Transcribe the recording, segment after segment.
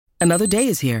Another day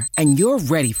is here, and you're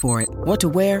ready for it. What to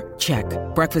wear? Check.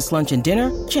 Breakfast, lunch, and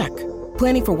dinner? Check.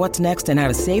 Planning for what's next and how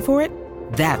to save for it?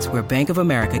 That's where Bank of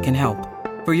America can help.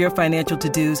 For your financial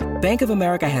to-dos, Bank of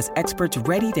America has experts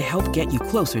ready to help get you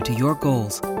closer to your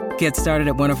goals. Get started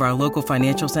at one of our local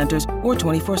financial centers or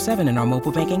 24/7 in our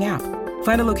mobile banking app.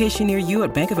 Find a location near you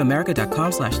at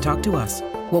bankofamerica.com/talktous.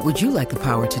 What would you like the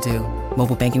power to do?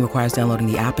 Mobile banking requires downloading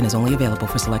the app and is only available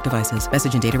for select devices.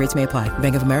 Message and data rates may apply.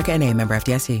 Bank of America N.A., member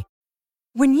FDIC.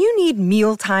 When you need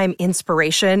mealtime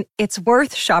inspiration, it's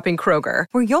worth shopping Kroger,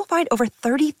 where you'll find over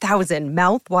 30,000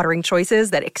 mouth-watering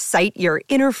choices that excite your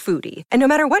inner foodie. And no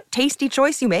matter what tasty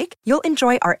choice you make, you'll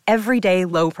enjoy our everyday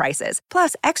low prices,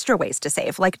 plus extra ways to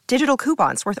save, like digital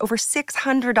coupons worth over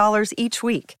 $600 each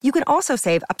week. You can also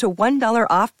save up to $1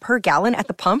 off per gallon at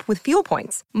the pump with fuel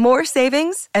points. More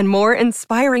savings and more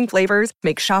inspiring flavors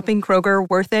make shopping Kroger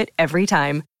worth it every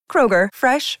time. Kroger,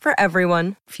 fresh for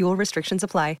everyone. Fuel restrictions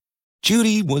apply.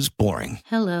 Judy was boring.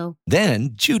 Hello.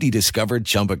 Then Judy discovered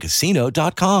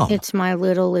ChumbaCasino.com. It's my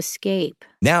little escape.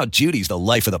 Now Judy's the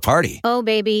life of the party. Oh,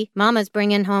 baby, mama's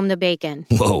bringing home the bacon.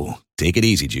 Whoa, take it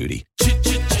easy, Judy.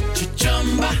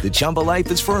 The Chumba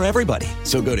life is for everybody.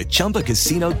 So go to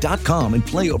ChumbaCasino.com and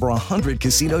play over 100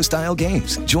 casino-style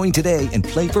games. Join today and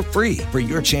play for free for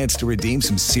your chance to redeem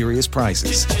some serious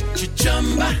prizes.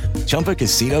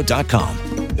 ChumbaCasino.com.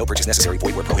 No purchase necessary.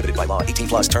 Void where prohibited by law. 18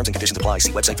 plus terms and conditions apply.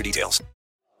 See website for details.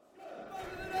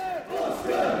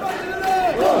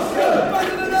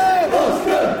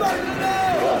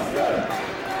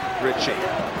 Ritchie.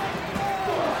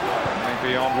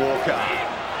 Maybe on Walker.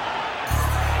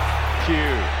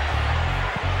 Pugh.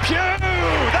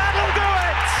 That'll do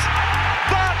it!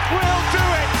 That will do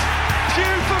it!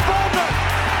 Pugh for Bournemouth!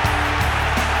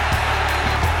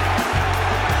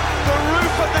 The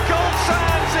roof of the Gold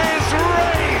Sands is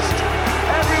raised!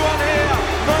 Everyone here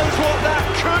knows what that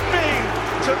could mean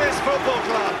to this football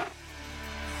club.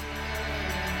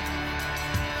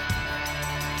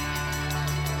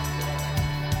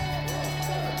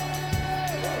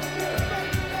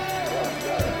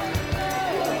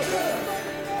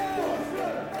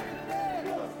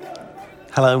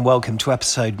 Hello and welcome to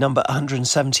episode number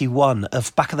 171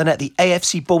 of Back of the Net, the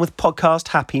AFC Bournemouth podcast.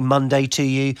 Happy Monday to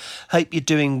you. Hope you're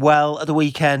doing well at the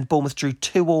weekend. Bournemouth drew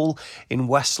 2-2 in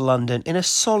West London in a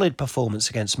solid performance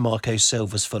against Marco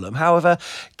Silva's Fulham. However,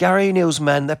 Gary O'Neill's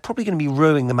men, they're probably going to be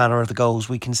ruining the manner of the goals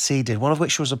we conceded, one of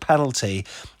which was a penalty,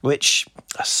 which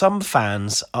some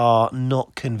fans are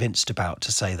not convinced about,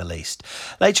 to say the least.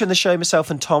 Later in the show, myself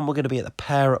and Tom, we're going to be at the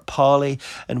Pear at Parley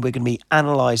and we're going to be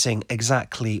analysing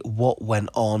exactly what went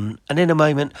on. And in a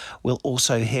moment, we'll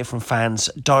also hear from fans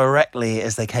directly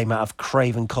as they came out of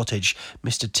Craven Cottage.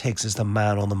 Mr. Tiggs is the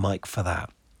man on the mic for that.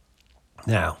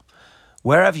 Now,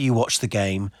 wherever you watch the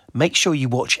game, make sure you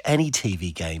watch any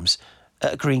TV games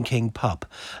at Green King pub.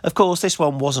 Of course, this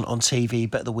one wasn't on TV,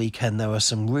 but at the weekend there were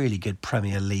some really good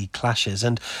Premier League clashes,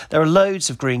 and there are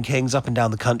loads of Green Kings up and down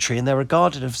the country, and they're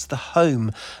regarded as the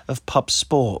home of pub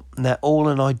sport, and they're all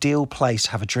an ideal place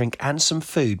to have a drink and some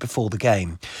food before the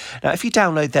game. Now, if you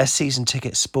download their season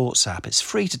ticket sports app, it's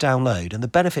free to download, and the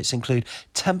benefits include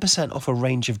 10% off a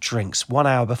range of drinks 1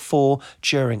 hour before,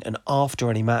 during and after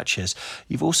any matches.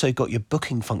 You've also got your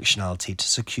booking functionality to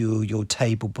secure your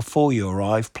table before you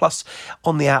arrive, plus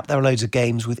on the app, there are loads of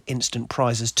games with instant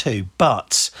prizes too.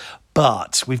 But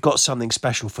we've got something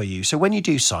special for you. So when you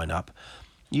do sign up,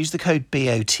 use the code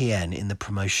BOTN in the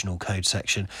promotional code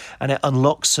section and it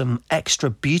unlocks some extra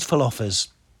beautiful offers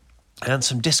and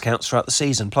some discounts throughout the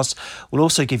season. Plus, we'll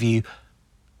also give you,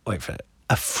 wait for it,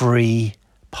 a free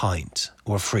pint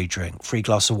or a free drink, free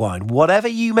glass of wine, whatever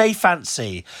you may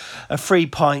fancy. A free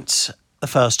pint the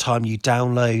first time you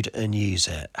download and use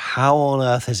it. How on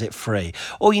earth is it free?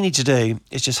 All you need to do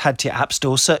is just head to your app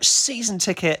store, search Season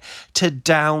Ticket to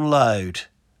download.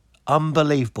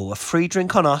 Unbelievable. A free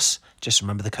drink on us. Just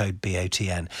remember the code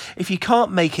BOTN. If you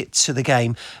can't make it to the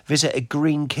game, visit a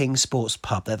Green King Sports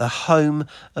pub. They're the home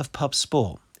of pub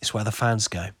sport. It's where the fans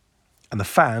go. And the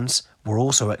fans were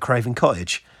also at Craven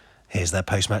Cottage. Here's their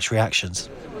post-match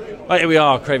reactions. Right, here we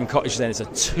are, Craven Cottage then. It's a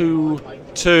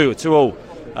 2-2.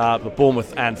 For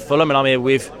Bournemouth and Fulham, and I'm here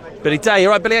with Billy Day. You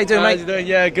all right, Billy? How you doing, mate? How you doing?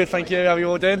 Yeah, good, thank you. How are you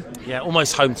all doing? Yeah,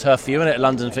 almost home turf for you, isn't it?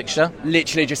 London fixture.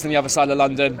 Literally just on the other side of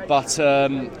London, but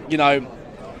you know,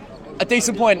 a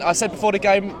decent point. I said before the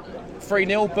game,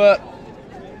 3-0, but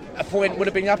a point would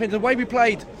have been happy. The way we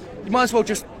played, you might as well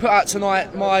just put out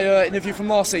tonight my interview from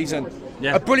last season.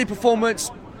 Yeah. A brilliant performance,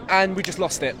 and we just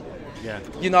lost it. Yeah.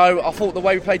 You know, I thought the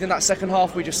way we played in that second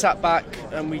half, we just sat back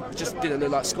and we just didn't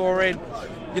look like scoring.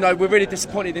 You know, we're really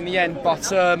disappointed in the end,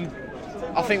 but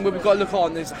I think what we've got to look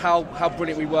on is how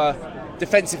brilliant we were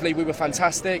Defensively, we were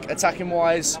fantastic.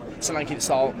 Attacking-wise, Solanke at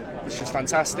start was just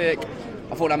fantastic.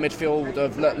 I thought our midfield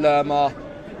of Lerma,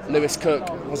 Lewis Cook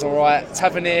was all right.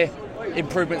 Tavernier,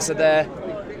 improvements are there.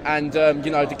 And,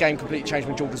 the game completely changed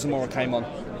when Jordan Zamora came on.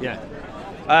 Yeah.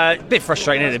 A bit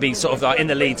frustrating to be sort of like in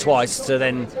the lead twice to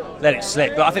then let it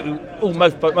slip. But I think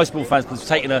most Ball fans would have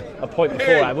taken a point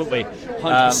beforehand, wouldn't we?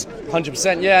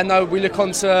 100%. Yeah, no, we look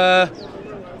on to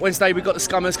Wednesday. We've got the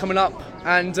Scummers coming up.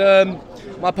 And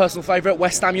my personal favourite,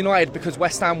 West Ham United, because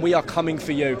West Ham, we are coming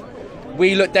for you.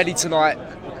 We look deadly tonight,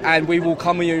 and we will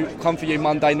come for you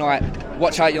Monday night.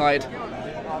 Watch out, United.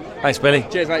 Thanks, Billy.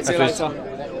 Cheers, mate. See you later.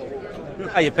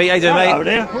 Hey, Pete, how you doing, mate? Hello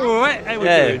there. All right. How we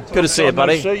doing? Good to see you,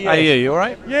 buddy. Yeah. How are you all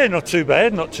right? Yeah, not too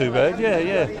bad.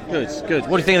 Yeah. Good. What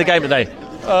do you think of the game today?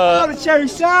 Cherry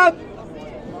Sam.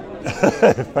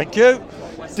 Thank you.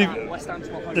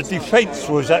 The defence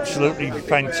was absolutely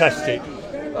fantastic.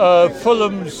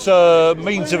 Fulham's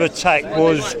means of attack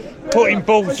was putting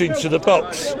balls into the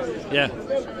box. Yeah.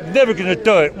 Never going to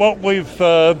do it. What with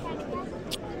Mepham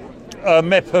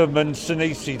and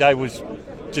Sinisi, they was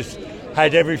just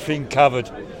had everything covered.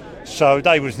 So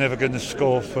they was never going to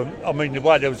score from. I mean, the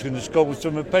way they was going to score was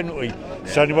from a penalty.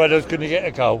 It's the only way they was going to get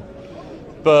a goal.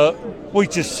 But we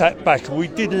just sat back and we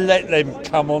did let them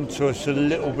come on to us a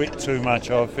little bit too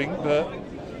much, I think.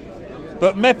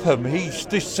 But Mepham,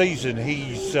 this season,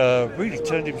 he's really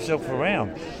turned himself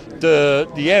around.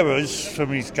 The errors from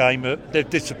his game, they've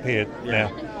disappeared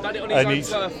now,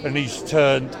 and he's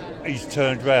turned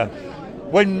round.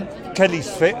 When Kelly's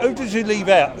fit, who does he leave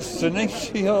out?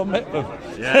 Sinisi or Mepham?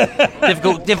 Yeah,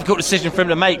 difficult decision for him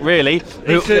to make, really.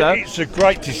 It's a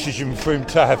great decision for him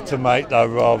to have to make, though,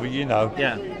 rather,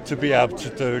 to be able to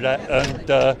do that. And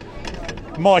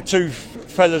my two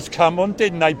fellas come on,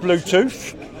 didn't they?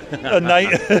 Bluetooth, and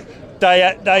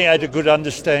they had a good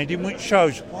understanding, which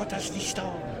shows why doesn't he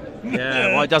start?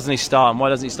 Yeah, why doesn't he start? A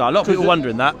lot of people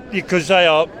wondering that. Because they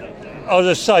are, as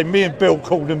I say, me and Bill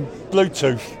call them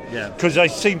Bluetooth. Yeah. Because they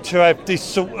seem to have this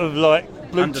sort of like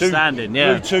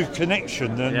Bluetooth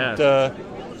connection, and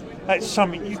that's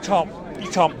something you can't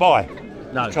buy.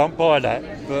 No, you can't buy that.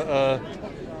 But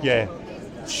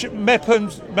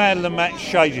Mepham's man of the match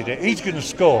shaded it. He's going to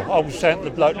score. I was saying to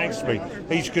the bloke next to me,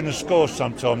 he's going to score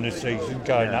sometime this season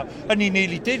going up, and he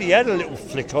nearly did. He had a little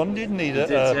flick on, didn't he?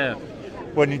 That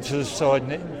went into the side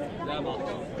net.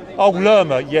 Oh,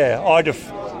 Lerma, yeah.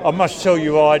 I must tell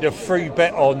you, I had a free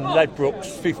bet on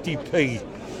Ladbrokes, 50p.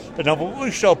 And I thought,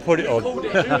 who should I put it on?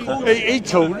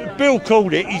 Bill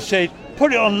called it, he said,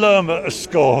 put it on Lerma to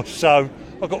score. So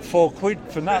I got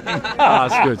 £4 for nothing.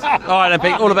 That's good. All right then,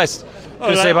 Pete, all the best.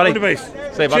 Good to see you, buddy. All the best.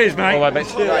 See you, buddy. Cheers, mate. All right, mate.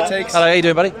 Hello, how you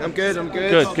doing, buddy? I'm good.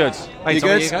 Good. Hey, You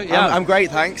Tommy, good? Yeah. I'm great,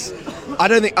 thanks. I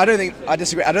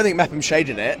disagree. I don't think Mepham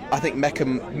shaded it. I think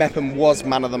Mepham was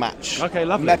man of the match. Okay,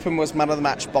 lovely. Mepham was man of the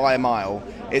match by a mile.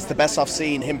 It's the best I've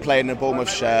seen him play in a Bournemouth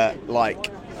shirt.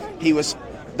 Like, he was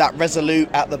that resolute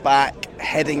at the back,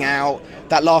 heading out.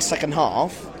 That last second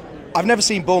half, I've never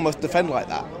seen Bournemouth defend like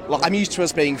that. Like, I'm used to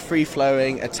us being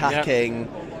free-flowing, attacking,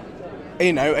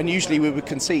 and usually we would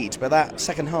concede. But that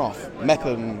second half,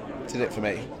 Mepham did it for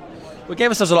me. We gave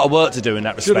ourselves a lot of work to do in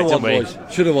that respect, didn't we?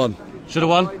 Should have won. Should have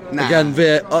won? Nah. Again,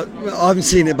 I haven't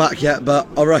seen it back yet, but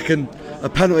I reckon a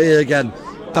penalty again.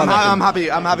 I'm happy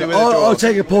with the draw. I'll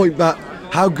take a point back.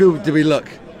 How good did we look?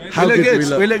 How good did we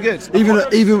look? We look good.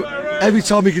 Even every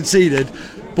time we conceded,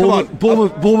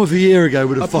 Bournemouth a year ago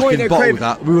would have fucking bottled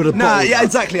that. We would have bottled that.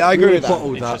 Exactly. I agree with that.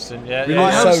 Interesting. Yeah.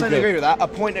 I 100% agree with that. A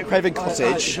point at Craven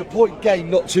Cottage. It's a point gain,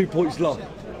 not 2 points lost.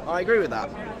 I agree with that.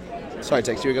 Sorry,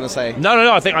 Tex, you were going to say?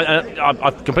 No. I think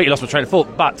I've completely lost my train of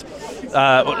thought. But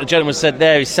what the gentleman said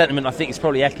there, his sentiment, I think, is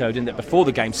probably echoed in that before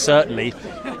the game. Certainly,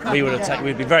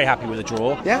 we'd be very happy with a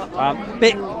draw. Yeah.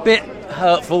 Bit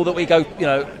hurtful that we go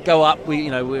up.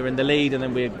 We're in the lead and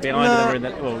then we're behind. And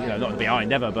then we're in the, not behind,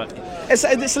 never. But it's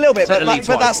a little bit. But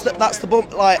that's the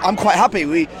bump. Like, I'm quite happy.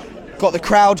 We got the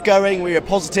crowd going. We were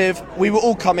positive. We were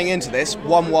all coming into this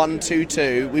 1-1,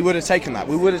 2-2. We would have taken that.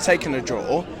 We would have taken a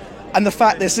draw. And the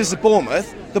fact this is the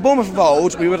Bournemouth of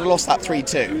old, we would have lost that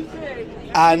 3-2.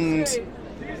 And,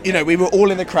 we were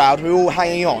all in the crowd, we were all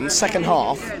hanging on, second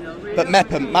half. But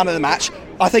Mepham, man of the match.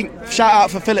 I think, shout out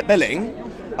for Philip Billing.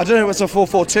 I don't know if it was a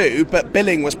 4-4-2, but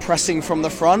Billing was pressing from the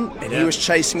front, and he was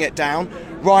chasing it down.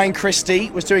 Ryan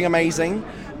Christie was doing amazing.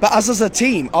 But as a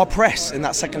team, our press in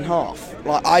that second half,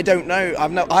 like, I don't know, I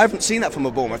haven't seen that from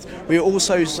a Bournemouth. We were all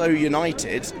so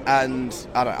united, and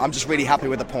I'm just really happy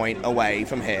with the point away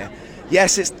from here.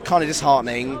 Yes, it's kind of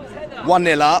disheartening,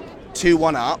 1-0 up,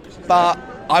 2-1 up, but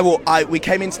We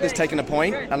came into this taking a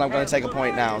point, and I'm going to take a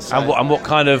point now. So. And what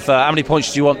kind of? How many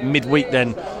points do you want midweek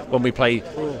then when we play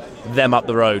them up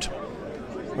the road?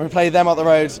 When we play them up the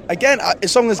road again,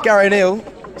 as long as Gary O'Neill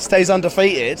stays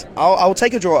undefeated, I'll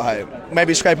take a draw at home.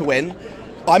 Maybe scrape a win.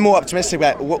 I'm more optimistic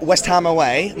about West Ham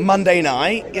away Monday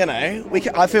night. You know,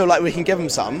 I feel like we can give them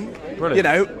some. Brilliant. You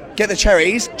know, get the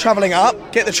Cherries travelling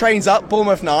up, get the trains up.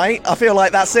 Bournemouth night. I feel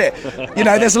like that's it. You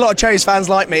know, there's a lot of Cherries fans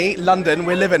like me. London,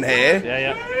 we're living here.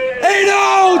 Yeah. In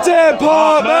all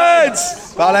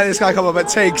departments. But I'll let this guy come up. But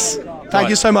Tiggs, thank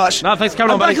you so much. No, thanks for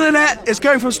coming on, buddy. buddy. Back of the net. It's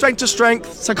going from strength to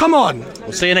strength. So come on.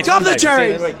 We'll see you next Come Monday. the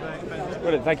Cherries.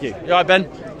 Brilliant, thank you. You all right, Ben?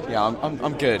 Yeah,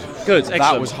 I'm good. Good, excellent.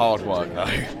 That was hard work, though.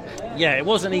 Yeah, it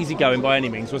wasn't easy going by any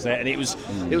means, was it? And it was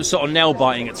sort of nail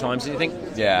biting at times. Do you think?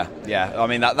 Yeah. I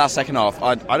mean, that second half,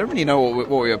 I don't really know what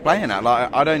we were playing at.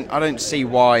 Like, I don't see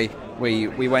why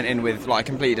we went in with like a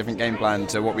completely different game plan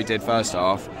to what we did first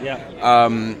half. Yeah.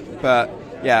 But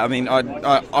yeah, I mean,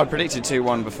 I predicted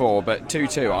 2-1 before, but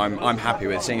 2-2, I'm happy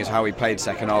with, seeing as how we played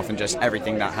second half and just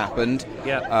everything that happened.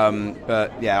 Yeah.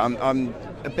 But yeah, I'm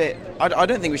a bit. I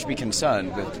don't think we should be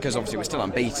concerned because obviously we're still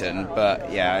unbeaten.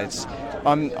 But yeah,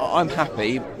 I'm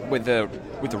happy with the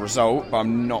result, but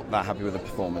I'm not that happy with the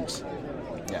performance.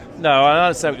 Yeah. No, I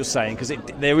understand what you're saying, because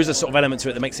there is a sort of element to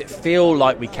it that makes it feel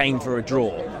like we came for a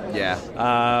draw.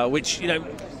 Yeah.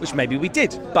 Which maybe we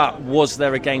did, but was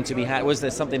there a game to be had? Was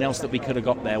there something else that we could have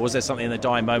got there? Was there something in the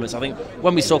dying moments? I think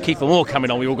when we saw Kiefer Moore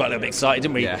coming on, we all got a little bit excited,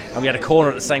 didn't we? Yeah. And we had a corner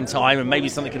at the same time, and maybe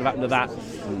something could have happened to that.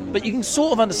 But you can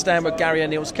sort of understand where Gary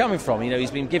O'Neill's coming from. You know, he's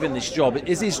been given this job.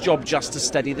 Is his job just to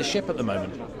steady the ship at the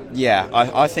moment? Yeah,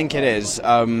 I think it is.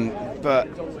 But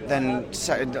then I'm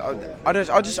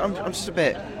just a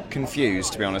bit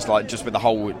confused, to be honest. Like, just with the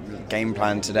whole game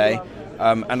plan today.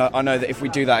 And I know that if we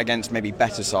do that against maybe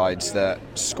better sides that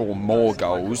score more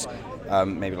goals,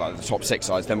 maybe like the top 6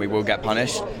 sides, then we will get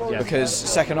punished. Yeah. Because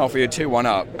second half we were 2-1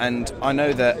 up, and I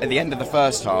know that at the end of the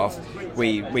first half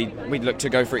we looked to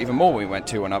go for it even more when we went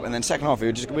 2-1 up, and then second half we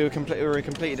were a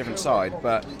completely different side.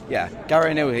 But yeah, Gary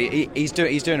O'Neill, he's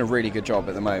doing a really good job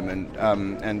at the moment,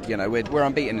 and you know we're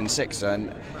unbeaten in 6,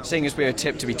 and seeing as we were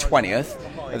tipped to be 20th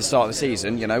at the start of the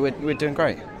season, you know we're doing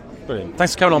great. Brilliant.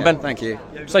 Thanks for coming on, Ben. Thank you.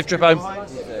 Safe trip home.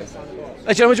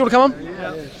 Hey, gentlemen, do you want to come on?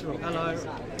 Yeah, sure. Hello.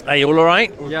 Hey, you all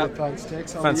right? Yeah, thanks,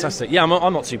 Tiggs. Fantastic. Yeah,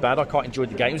 I'm not too bad. I quite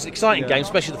enjoyed the game. It was an exciting game,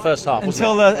 especially the first half.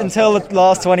 Until the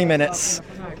last 20 minutes,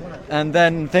 and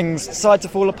then things decided to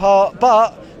fall apart.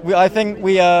 But I think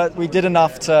we did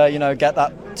enough to get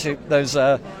that to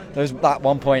that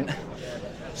 1 point.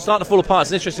 Start to fall apart.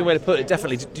 It's an interesting way to put it.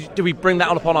 Definitely. Do we bring that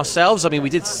on upon ourselves? I mean, we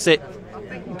did sit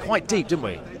quite deep, didn't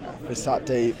we? We sat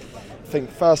deep. I think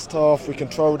first half we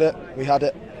controlled it. We had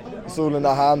it. It's all in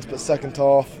our hands. But second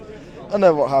half, I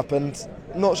know what happened.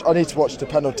 I need to watch the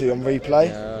penalty on replay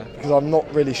because I'm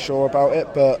not really sure about it.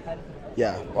 But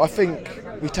yeah, I think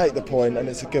we take the point, and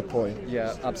it's a good point.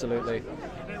 Yeah, absolutely.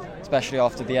 Especially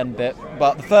after the end bit.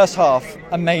 But the first half,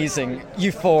 amazing.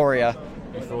 Euphoria.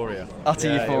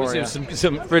 Utter euphoria. It was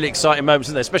some really exciting moments,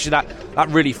 isn't there? Especially that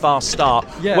really fast start.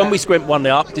 Yeah. When we squint 1-0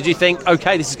 up, did you think,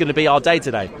 okay, this is going to be our day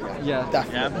today? Yeah,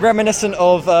 definitely. Yeah. Reminiscent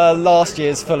of last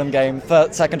year's Fulham game,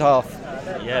 second half.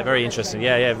 Yeah, very interesting.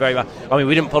 Yeah, very much. I mean,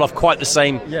 we didn't pull off quite the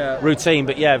same routine,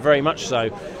 but yeah, very much so.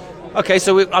 Okay,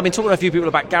 so I've been talking to a few people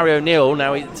about Gary O'Neill.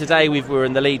 Now, today we're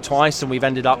in the lead twice, and we've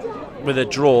ended up with a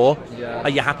draw. Yeah. Are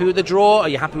you happy with the draw? Are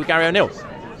you happy with Gary O'Neill?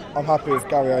 I'm happy with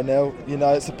Gary O'Neill. You know,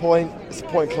 it's a point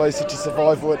closer to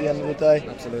survival at the end of the day.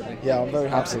 Absolutely. Yeah, I'm very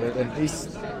happy with him.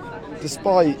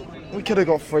 Despite we could have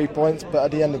got 3 points, but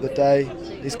at the end of the day,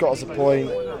 he's got us a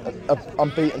point.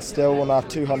 Unbeaten still on our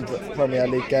 200th Premier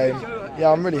League game.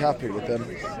 Yeah, I'm really happy with him.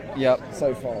 Yep.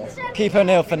 So far. Keep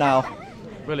O'Neill for now.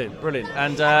 Brilliant.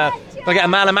 And can I get a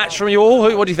man of the match from you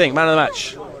all? What do you think, man of the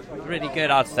match? Really good,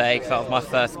 I'd say, because that was my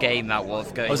first game.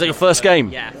 Was that your first game?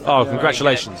 Yeah. Oh,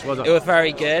 congratulations. Well done. It was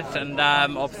very good, and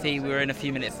obviously we were in a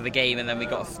few minutes of the game, and then we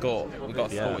got a score.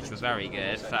 Which was very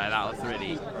good, so that was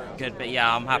really good. But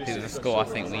yeah, I'm happy with the score. I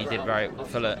think we did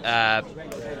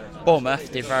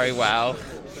Bournemouth did very well.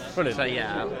 Brilliant. So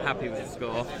yeah, I'm happy with the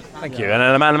score. Thank you. And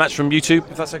a man of the match from YouTube,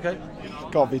 if that's okay?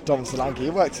 Got to be Dom Solanke. He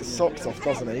works his socks off,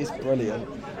 doesn't he? He's brilliant.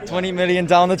 20 million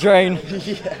down the drain.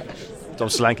 Yeah. Dom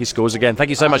Solanke scores again. Thank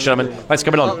you so much, gentlemen. Thanks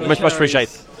for coming on. Much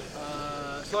appreciated.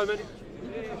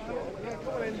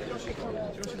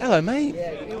 Hello, mate.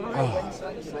 Oh.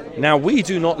 Now, we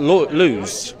do not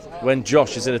lose when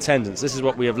Josh is in attendance. This is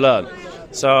what we have learned.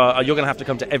 So you're going to have to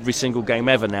come to every single game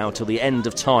ever now till the end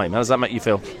of time. How does that make you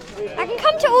feel? I can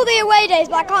come to all the away days,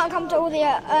 but I can't come to all the.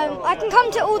 I can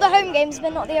come to all the home games,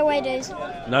 but not the away days.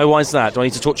 No, why is that? Do I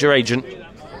need to talk to your agent?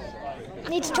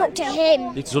 Need to talk to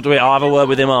him. Need to talk to him. I'll have a word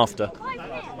with him after.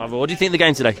 What do you think of the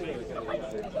game today?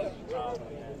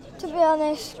 To be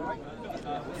honest,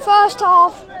 first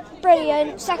half,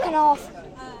 brilliant. Second half,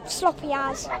 sloppy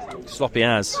as. Sloppy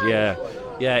as, yeah.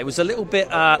 Yeah, it was a little bit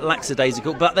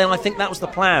lackadaisical, but then I think that was the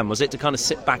plan, was it, to kind of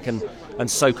sit back and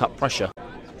soak up pressure?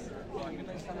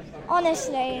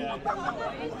 Honestly,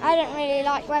 I don't really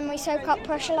like when we soak up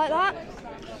pressure like that.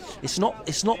 It's not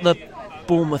the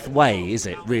Bournemouth way, is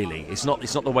it, really? It's not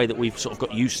the way that we've sort of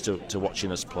got used to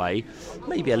watching us play.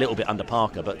 Maybe a little bit under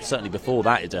Parker, but certainly before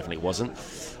that it definitely wasn't.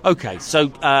 Okay, so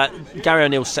Gary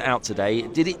O'Neill set out today.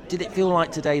 Did it feel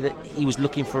like today that he was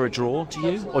looking for a draw to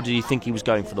you, or did you think he was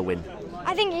going for the win?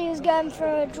 I think he was going for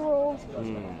a draw.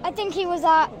 I think he was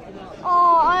at,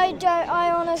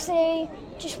 I honestly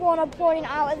just want to point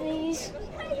out of these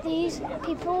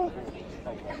people.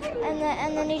 And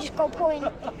then he just got a point.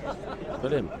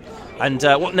 Brilliant. And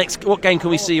what game can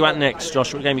we see you at next,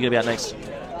 Josh? What game are you going to be at next?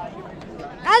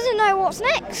 I don't know what's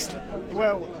next.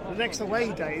 Well, the next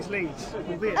away day is Leeds.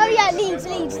 Leeds.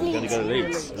 You're going to go to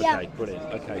Leeds? Yeah. Okay, brilliant.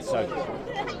 Okay,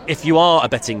 so if you are a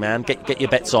betting man, get your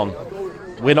bets on.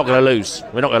 We're not going to lose.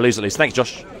 We're not going to lose at least. Thanks,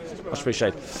 Josh. Much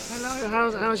appreciated.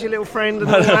 Hello, how's your little friend? And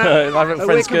all that? My little We're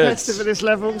friend's competitive at this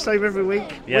level, same every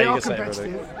week. Yeah, we you are can say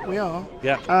competitive. every week. We are.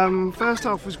 Yeah. First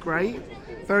half was great,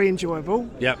 very enjoyable.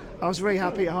 Yep. I was very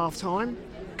happy at half time.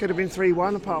 Could have been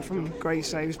 3-1 apart from great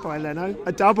saves by Leno.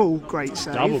 A double great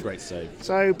save.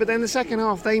 So, but then the second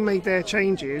half they made their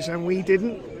changes and we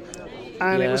didn't.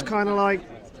 And it was kind of like,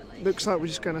 looks like we're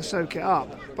just going to soak it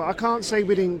up. But I can't say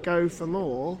we didn't go for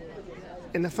more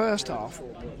in the first half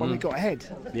when we got ahead.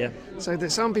 Yeah. So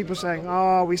there's some people saying,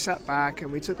 we sat back and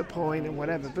we took the point and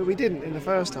whatever, but we didn't in the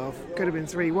first half. Could have been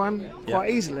 3-1 quite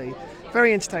easily.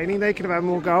 Very entertaining. They could have had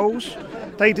more goals.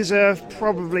 They deserve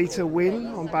probably to win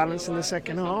on balance in the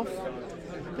second half.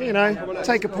 But,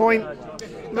 take a point,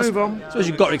 move on. I suppose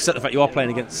you've got to accept the fact you are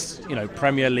playing against,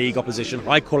 Premier League opposition,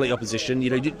 high quality opposition.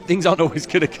 Things aren't always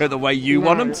going to go the way you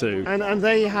want them to. And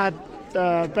they had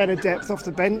better depth off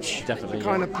the bench. Definitely, the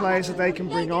kind of players that they can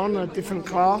bring on, a different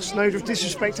class. No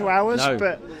disrespect to ours,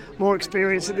 but more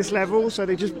experience at this level. So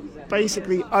they just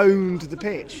basically owned the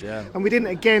pitch. Yeah. And we didn't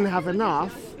again have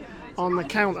enough on the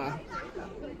counter,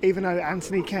 even though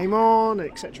Anthony came on,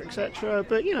 etc., etc.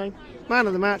 But man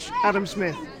of the match, Adam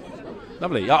Smith.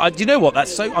 Lovely. Do you know what?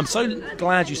 I'm so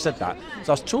glad you said that.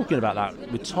 So I was talking about that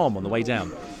with Tom on the way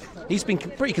down. He's been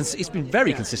very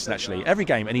consistent actually every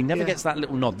game, and he never gets that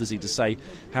little nod, does he, to say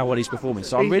how well he's performing.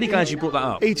 So I'm really glad you brought that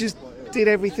up. He just did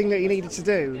everything that he needed to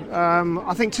do.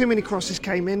 I think too many crosses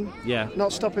came in. Yeah.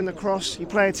 Not stopping the cross. You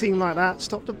play a team like that,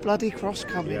 stop the bloody cross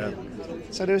coming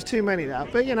in. So there was too many there.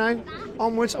 But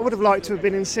onwards. I would have liked to have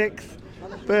been in 6th,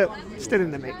 but still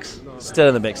in the mix. Still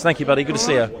in the mix. Thank you, buddy. Good to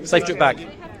see you. Safe trip back.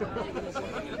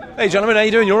 Hey, gentlemen, how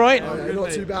you doing? You all right?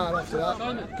 Not too bad after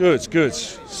that. Good.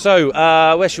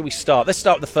 So, where should we start? Let's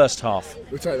start with the first half.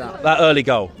 We'll take that. That early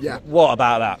goal. Yeah. What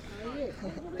about that?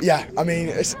 Yeah, I mean,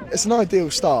 it's an ideal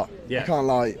start. Yeah. I can't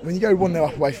lie. When you go 1-0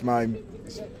 up away from home,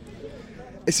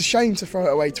 it's a shame to throw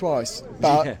it away twice.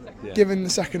 But given the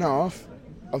second half,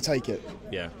 I'll take it.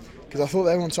 Yeah. Because I thought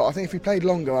they were on top. I think if we played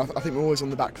longer, I think we're always on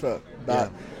the back foot.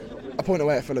 But a point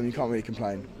away at Fulham, you can't really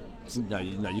complain. No,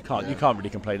 you can't. You can't really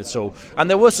complain at all. And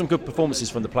there were some good performances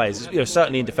from the players,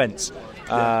 certainly in defence.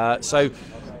 So,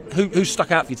 who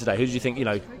stuck out for you today? Who did you think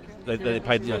they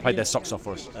played their socks off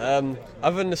for us?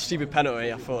 Other than the stupid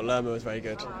penalty, I thought Lerma was very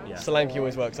good. Yeah. Solanke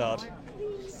always works hard,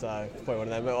 so probably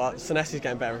one of them. But Senesi's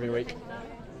getting better every week,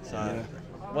 so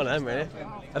one of them really.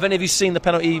 Have any of you seen the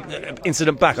penalty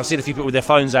incident back? I've seen a few people with their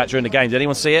phones out during the game. Did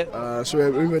anyone see it?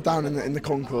 So we were down in the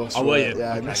concourse. Oh, were you?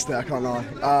 Yeah, I missed it. I can't lie.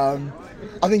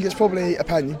 I think it's probably a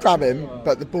pen. You grab him,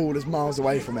 but the ball is miles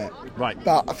away from it. Right.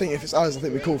 But I think if it's us, I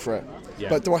think we call for it. Yeah.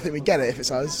 But do I think we get it if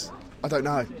it's us? I don't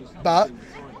know. But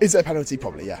is it a penalty?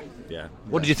 Probably, yeah. Yeah.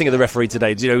 What did you think of the referee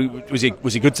today? Was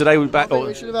he good today? I think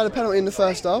we should have had a penalty in the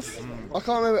first half. I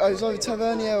can't remember. It was either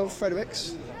Tavernier or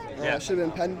Fredericks. Should have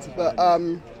been penned, but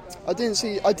I did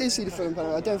see the Fulham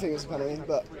penalty. I don't think it was a penalty,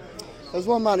 but there was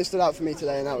one man who stood out for me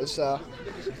today, and that was the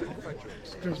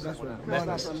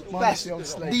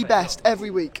best every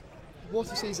week.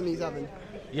 What a season he's having.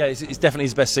 Yeah, it's definitely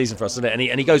his best season for us, isn't it?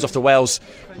 And he goes off to Wales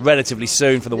relatively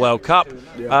soon for the World Cup.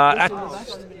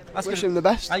 Wish him the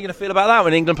best. How are you going to feel about that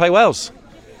when England play Wales?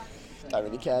 Don't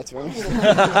really care, to be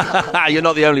honest. You're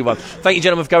not the only one. Thank you,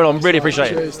 gentlemen, for coming on. Really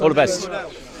appreciate it. All the best.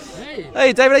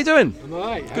 Hey, David, how you doing? I'm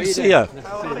alright. Good to see you.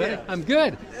 I'm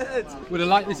good. Would I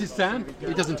like this is Sam.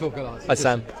 He doesn't talk a lot. Hi,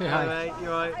 Sam. Say hi. Mate,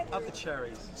 you're right. Up the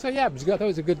cherries. So yeah, I thought it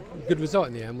was a good result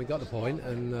in the end. We got the point,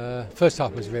 and first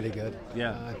half was really good.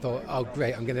 Yeah. I thought, oh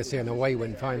great, I'm going to see an away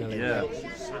win finally. Yeah.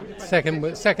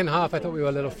 Second half, I thought we were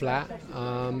a little flat,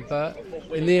 but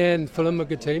in the end, Fulham were a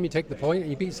good team. You take the point,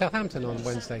 and you beat Southampton on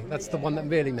Wednesday. That's the one that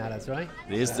really matters, right?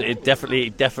 It is. It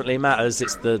definitely matters.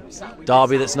 It's the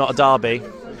derby that's not a derby.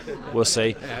 We'll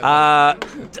see. Dave,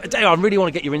 I really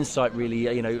want to get your insight,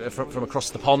 really, from across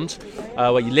the pond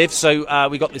where you live. So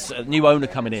we got this new owner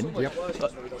coming in. Yep.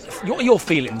 What are your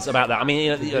feelings about that? I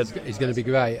mean, he's going to be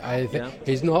great. I think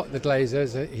he's not the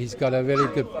Glazers. He's got a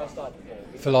really good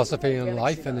philosophy on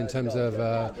life and in terms of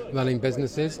running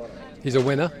businesses. He's a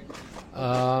winner.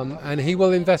 And he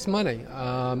will invest money,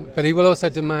 but he will also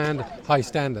demand high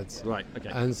standards. Right, okay.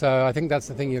 And so I think that's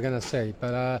the thing you're going to see.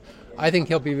 But I think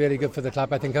he'll be really good for the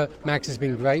club. I think Max has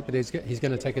been great, but he's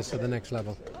going to take us to the next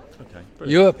level. Okay.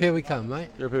 Brilliant. Europe, here we come, right?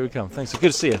 Europe, here we come. Thanks.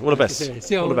 Good to see you. All the best.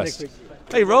 See you all the next best. week.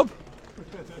 Hey, Rob.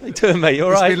 How you doing, mate? You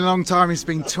all right? It's been a long time. It's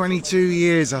been 22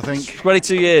 years, I think.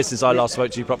 22 years since I last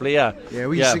spoke to you properly, yeah. Yeah,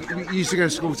 we used to go to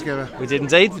school together. We did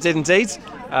indeed.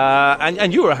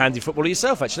 And you were a handy footballer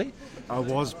yourself, actually. I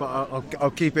was, but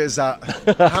I'll keep it as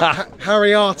that.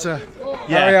 Harry Arter.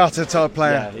 Harry Arter type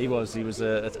player. Yeah, he was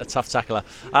a tough tackler.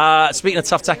 Speaking of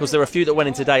tough tackles, there were a few that went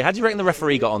in today. How do you reckon the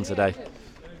referee got on today?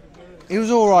 He was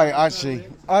all right, actually.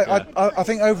 I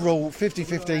think overall,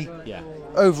 50-50. Yeah.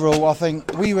 Overall, I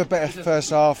think we were better first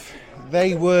half.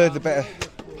 They were the better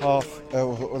half.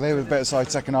 Or they were the better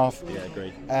side second half. Yeah,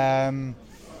 agreed.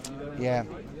 Yeah.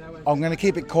 I'm going to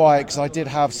keep it quiet because I did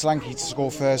have Slanky to score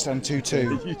first and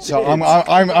 2-2. So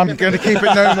I'm going to keep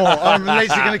it no more. I'm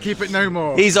literally going to keep it no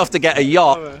more. He's off to get a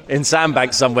yacht in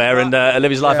Sandbank somewhere and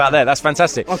live his life out there. That's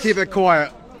fantastic. I'll keep it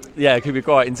quiet. Yeah, keep it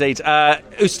quiet indeed.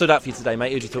 Who stood out for you today,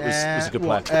 mate? Who do you thought was a good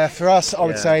player? For us, I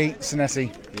would say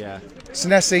Senesi. Yeah.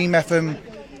 Senesi, Metham,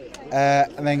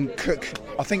 and then Cook.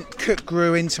 I think Cook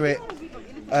grew into it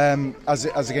as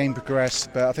the game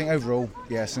progressed, but I think overall,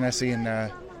 yeah, Senesi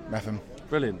and Metham.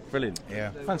 Brilliant.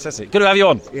 Yeah. Fantastic. Good to have you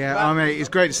on. Yeah, mate, it's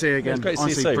great to see you again. Yeah, it's great to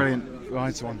Honestly, see you too. Brilliant.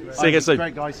 Right on. See you again soon.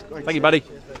 Great, guys. Thank you, buddy.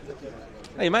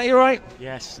 Hey, mate, you all right?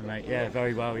 Yes, mate. Yeah,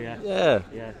 very well. Yeah.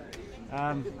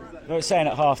 Yeah. We were saying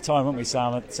at half time, weren't we,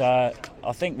 Sam? That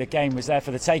I think the game was there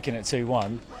for the taking at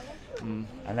 2-1, and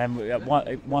then at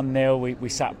 1-0 we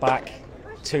sat back.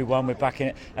 2-1, we're back in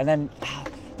it, and then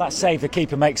that save the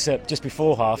keeper makes it just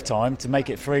before half time to make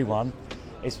it 3-1.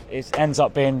 It ends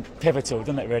up being pivotal,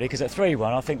 doesn't it, really? Because at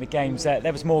 3-1, I think the game's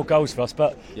there was more goals for us.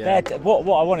 But what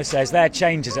I want to say is their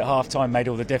changes at half-time made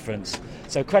all the difference.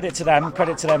 So credit to them,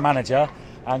 credit to their manager,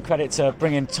 and credit to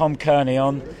bringing Tom Kearney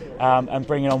on and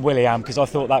bringing on William, because I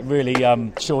thought that really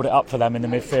shored it up for them in the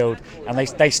midfield. And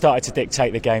they started to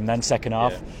dictate the game then, second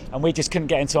half. And we just couldn't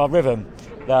get into our rhythm.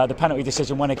 The penalty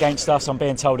decision went against us. I'm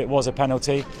being told it was a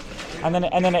penalty. And then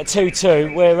at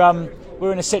 2-2,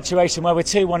 we're in a situation where we're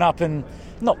 2-1 up and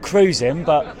not cruising,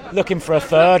 but looking for a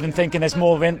third and thinking there's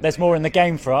more in the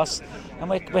game for us, and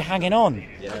we're hanging on.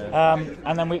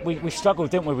 And then we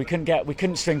struggled, didn't we? We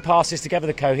couldn't string passes together.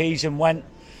 The cohesion went,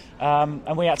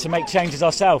 and we had to make changes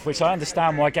ourselves, which I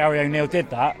understand why Gary O'Neill did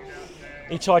that.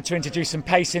 He tried to introduce some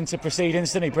pace into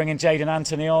proceedings, didn't he? Bringing Jayden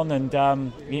Anthony on, and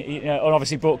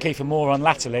obviously brought Kiefer Moore on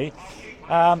latterly.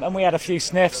 And we had a few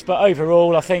sniffs, but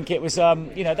overall, I think it was,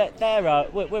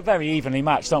 we're very evenly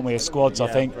matched, aren't we, as squads, I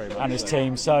think, and as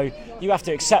teams. So you have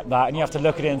to accept that, and you have to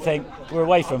look at it and think, we're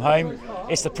away from home,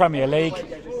 it's the Premier League,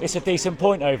 it's a decent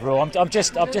point overall. I'm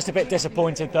just a bit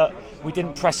disappointed that we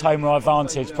didn't press home our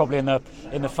advantage, probably in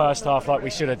the first half, like we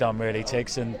should have done, really,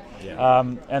 Tiggs, and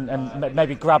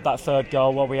maybe grab that third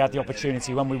goal while we had the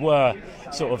opportunity when we were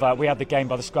we had the game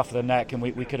by the scruff of the neck, and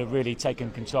we could have really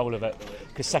taken control of it.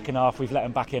 Because second half we've let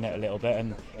them back in it a little bit,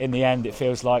 and in the end it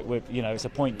feels like it's a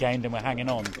point gained and we're hanging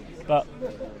on. But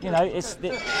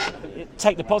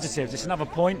take the positives. It's another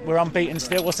point. We're unbeaten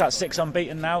still. What's that? 6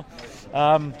 unbeaten now.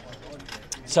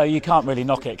 So you can't really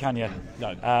knock it, can you?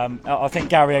 No. I think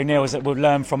Gary O'Neill will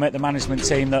learn from it. The management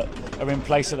team that are in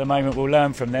place at the moment will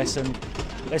learn from this, and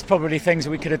there's probably things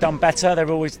that we could have done better. There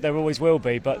always will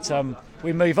be, but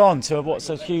we move on to what's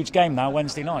a huge game now,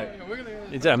 Wednesday night.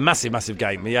 It's a massive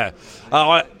game, yeah.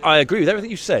 I agree with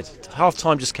everything you said. Half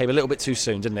time just came a little bit too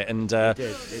soon, didn't it? And it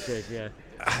did, yeah.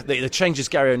 The changes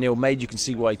Gary O'Neill made, you can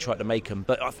see why he tried to make them.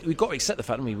 But we've got to accept the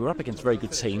fact that we're up against very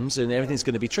good teams and everything's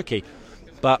going to be tricky.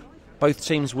 But both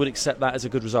teams would accept that as a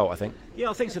good result, I think.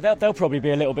 Yeah, I think so. They'll probably be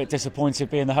a little bit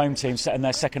disappointed being the home team setting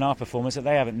their second half performance that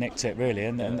they haven't nicked it really,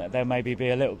 and they'll maybe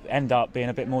end up being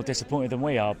a bit more disappointed than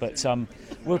we are. But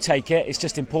we'll take it. It's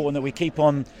just important that we keep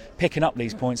on picking up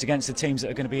these points against the teams that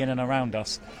are going to be in and around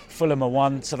us. Fulham are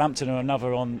one, Southampton are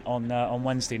another on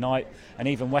Wednesday night, and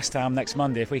even West Ham next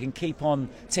Monday. If we can keep on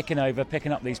ticking over,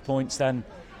 picking up these points, then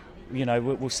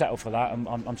we'll settle for that, and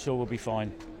I'm sure we'll be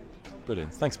fine.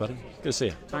 Brilliant. Thanks, buddy. Good to see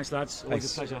you. Thanks, lads. Always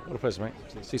a pleasure. What a pleasure, mate.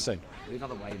 See you soon.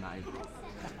 Another way, mate.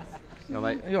 You all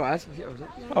right? You all right?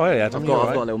 Oh, yeah. I've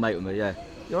got a little mate with me, yeah.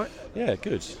 You all right? Yeah,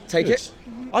 good. Take it.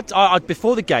 I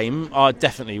before the game, I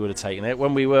definitely would have taken it.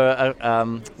 When we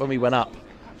went up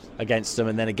against them,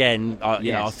 and then again,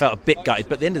 I felt a bit gutted.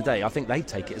 But at the end of the day, I think they'd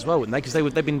take it as well, wouldn't they? Because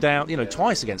they've been down,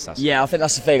 twice against us. Yeah, I think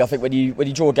that's the thing. I think when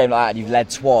you draw a game like that and you've led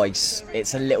twice,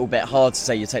 it's a little bit hard to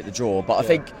say you take the draw. But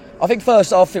I think first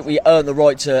half, I think we earned the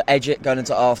right to edge it going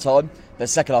into half time. But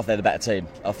second half, they're the better team.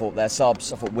 I thought their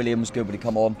subs. I thought William was good when he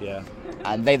come on. Yeah.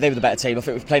 And they were the better team. I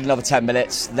think we've played another 10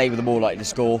 minutes. They were the more likely to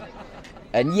score.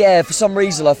 And yeah, for some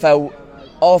reason, I felt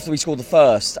after we scored the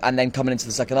first and then coming into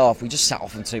the second half, we just sat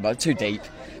off them too much, too deep.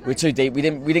 We were too deep. We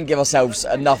didn't give ourselves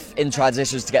enough in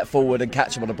transitions to get forward and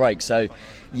catch them on a break. So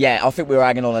yeah, I think we were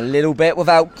hanging on a little bit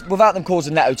without them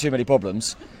causing Neto too many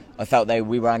problems. I felt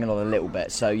we were hanging on a little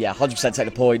bit. So yeah, 100% take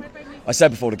the point. I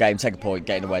said before the game, take a point,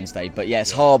 getting a Wednesday. But yeah,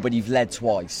 it's hard when you've led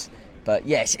twice. But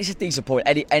yes, it's a decent point.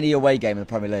 Any away game in the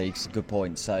Premier League is a good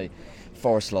point. So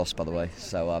Forest lost, by the way.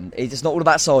 So it's not all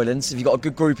about silence. If you've got a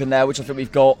good group in there, which I think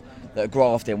we've got, that are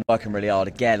grafting, working really hard.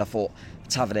 Again, I thought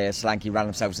Tavernier, Solanke ran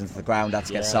themselves into the ground, had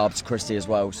to get subs, Christie as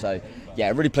well. So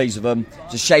yeah, really pleased with them.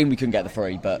 It's a shame we couldn't get the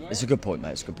free, but it's a good point,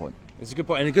 mate. It's a good point. It's a good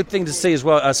point, and a good thing to see as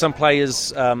well. Some players,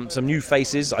 some new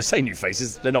faces. I say new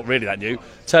faces; they're not really that new.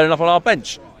 Turning up on our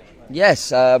bench.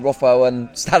 Yes, Rothwell and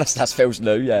Stanislas feels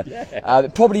new. Yeah.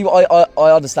 Probably,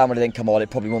 I understand when they didn't come on. It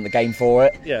probably won the game for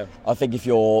it. Yeah. I think if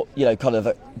you're, kind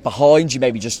of behind, you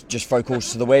maybe just throw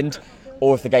caution to the wind,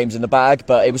 or if the game's in the bag.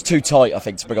 But it was too tight, I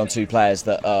think, to bring on two players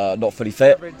that are not fully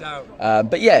fit.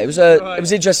 But yeah, it was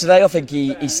interesting today. I think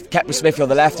he kept with Smithy on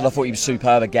the left, and I thought he was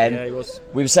superb again. Yeah, he was.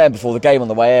 We were saying before the game on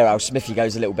the way here how Smithy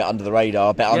goes a little bit under the radar,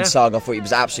 a bit unsung. I thought he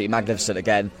was absolutely magnificent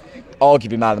again.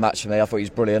 Arguably man of the match for me. I thought he was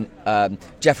brilliant.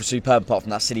 Jeff was superb apart from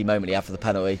that silly moment he had for the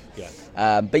penalty.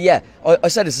 Yeah. But yeah, I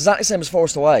said it's exactly the same as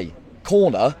Forest away.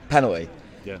 Corner, penalty.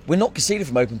 Yeah. We're not conceding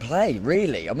from open play,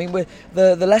 really. I mean,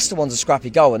 the Leicester one's a scrappy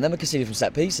goal, and then we're conceding from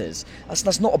set pieces.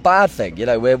 That's not a bad thing,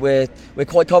 We're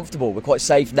quite comfortable. We're quite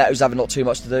safe. Neto's having not too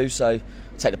much to do, so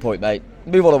take the point, mate.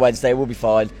 Move on Wednesday. We'll be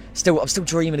fine. I'm still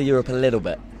dreaming of Europe a little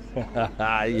bit.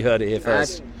 You heard it here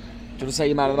first. Do you want to say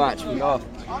your man of the match?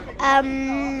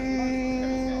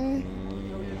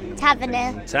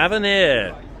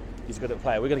 Tavernier. He's a good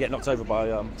player. We're going to get knocked over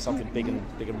by something big and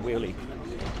wheelie.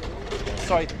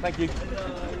 Sorry, thank you.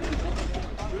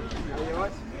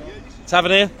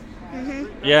 Tavernier?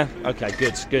 Yeah. Okay.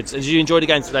 Good. Did you enjoy the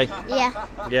game today? Yeah.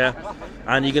 Yeah.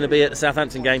 And you're going to be at the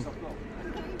Southampton game?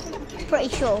 Pretty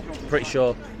sure. Pretty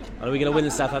sure. And are we going to win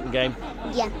the Southampton game?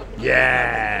 Yeah.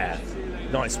 Yeah.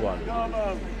 Nice one.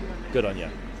 Good on you.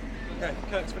 Okay,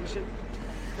 Kirk's finishing.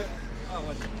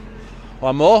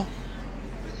 One more.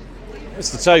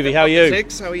 Mr. Tovey, how are you?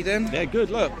 Tiggs, how are you doing? Yeah, good.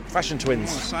 Look, fashion twins.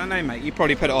 Oh, so I know, mate. You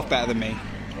probably put it off better than me.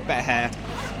 Better hair.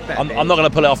 I'm not going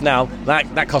to pull it off now.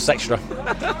 That costs extra.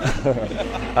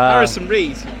 Harrison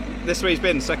Reed. This way he's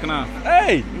been second half.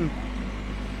 Hey.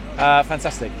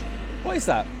 Fantastic. What is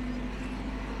that?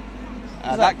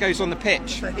 That goes on the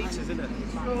pitch. For heaters, isn't it?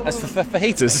 That's for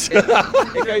heaters.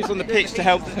 It goes on the pitch to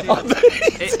help.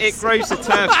 It grows the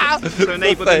turf to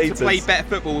enable them to play better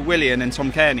football with Willian and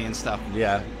Tom Kearney and stuff.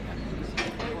 Yeah.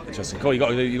 Interesting. Cool. You got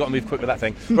to move quick with that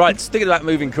thing. Right. Sticking about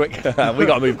moving quick. We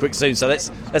got to move quick soon. So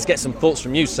let's get some thoughts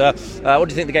from you, sir. What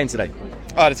do you think of the game today?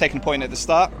 I'd have taken a point at the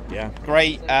start. Yeah.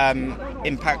 Great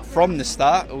impact from the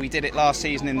start. We did it last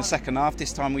season in the second half.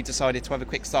 This time we decided to have a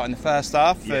quick start in the first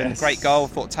half. Yes. And great goal. I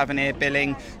thought Tavernier,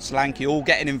 Billing, Solanke all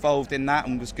getting involved in that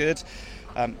and was good.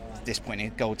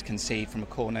 Disappointing goal to concede from a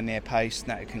corner near post.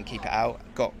 Neto couldn't keep it out.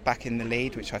 Got back in the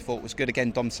lead, which I thought was good.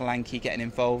 Again, Dom Solanke getting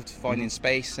involved, finding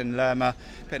space, and Lerma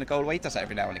putting a goal away. He does that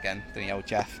every now and again, doesn't he, old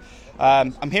Jeff?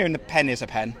 I'm hearing the pen is a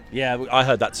pen. Yeah, I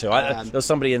heard that too. There was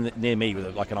somebody near me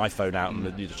with like an iPhone out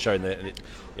and showing that.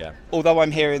 Yeah. Although I'm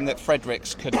hearing that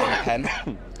Fredericks could have been a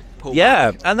pen.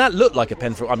 Yeah, and that looked like a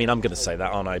pen. I'm going to say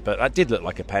that, aren't I? But that did look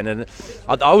like a pen, and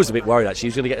I was a bit worried actually. He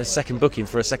was going to get a second booking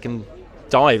for a second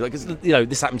dive. Like,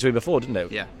 this happened to him before, didn't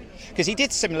it? Yeah. because he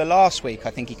did similar last week. I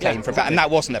think he claimed for a pen, and that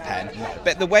wasn't a pen.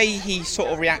 But the way he sort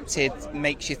of reacted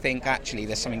makes you think actually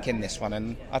there's something in this one,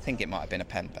 and I think it might have been a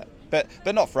pen, but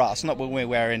not for us. Not when we're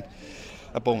wearing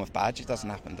a Bournemouth badge. It doesn't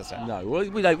happen, does it? No,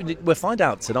 we'll find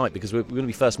out tonight because we're going to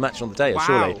be first match on the day. Wow.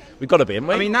 Surely we've got to be, haven't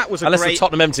we? I mean, that was unless the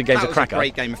Tottenham Everton game's a cracker. That was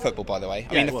a great game of football, by the way.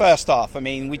 I mean, the first half. I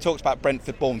mean, we talked about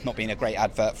Brentford Bournemouth not being a great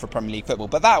advert for Premier League football,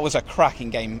 but that was a cracking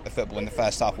game of football in the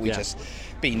first half. We just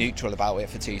be neutral about it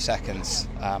for 2 seconds.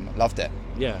 Loved it.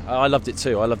 Yeah, I loved it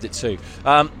too.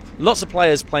 Lots of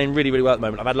players playing really, really well at the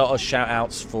moment. I've had a lot of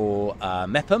shout-outs for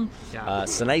Mepham,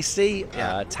 Senesi,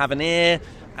 Tavernier,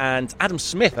 and Adam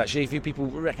Smith, actually, a few people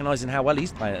recognising how well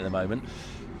he's playing at the moment.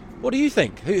 What do you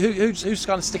think? Who's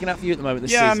kind of sticking out for you at the moment this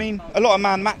season? I mean, a lot of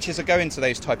man matches are going to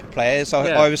those type of players.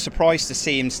 I was surprised to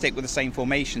see him stick with the same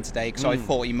formation today because I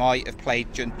thought he might have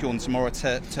played John Zamora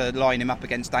to line him up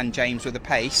against Dan James with a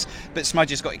pace. But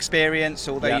Smudge has got experience,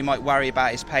 although you might worry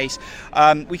about his pace.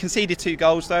 We conceded 2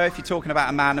 goals, though. If you're talking about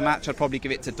a man a match, I'd probably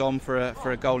give it to Dom for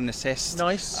a goal and assist.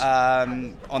 Nice.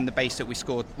 On the base that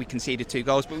we conceded 2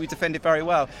 goals, but we defended very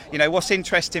well. You know, what's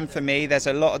interesting for me, there's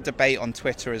a lot of debate on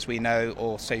Twitter, as we know,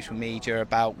 or social media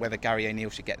about whether Gary O'Neill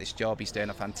should get this job. He's doing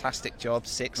a fantastic job,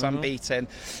 6 unbeaten.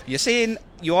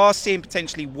 You are seeing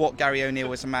potentially what Gary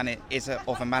O'Neill is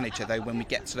of a manager, though, when we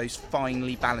get to those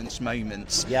finely balanced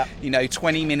moments. You know,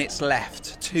 20 minutes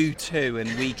left, 2-2,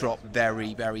 and we drop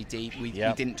very, very deep. We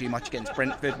didn't do much against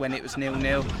Brentford when it was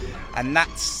 0-0, and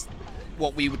that's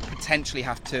what we would potentially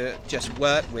have to just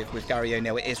work with Gary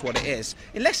O'Neill. It is what it is,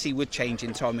 unless he would change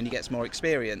in time when he gets more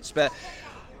experience. But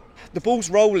the ball's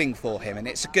rolling for him, and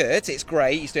it's good, it's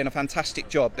great, he's doing a fantastic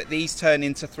job, but these turn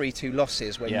into 3-2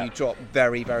 losses when you drop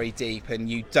very, very deep and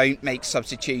you don't make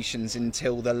substitutions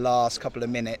until the last couple of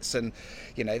minutes. And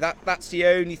you know, that's the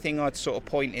only thing I'd sort of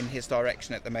point in his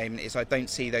direction at the moment, is I don't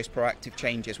see those proactive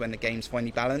changes when the game's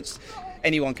finally balanced.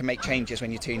 Anyone can make changes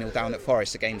when you're 2-0 down at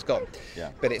Forest, the game's gone.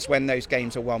 But it's when those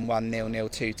games are 1-1,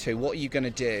 0-0, 2-2, what are you going to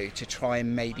do to try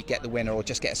and maybe get the winner or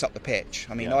just get us up the pitch?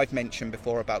 I mean, I've mentioned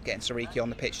before about getting Sariki on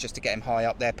the pitch just to get him high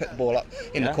up there, put the ball up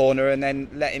in the corner and then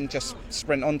let him just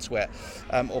sprint onto it,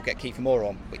 or get Kiefer Moore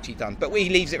on, which he done. But he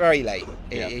leaves it very late.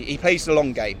 He plays the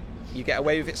long game. You get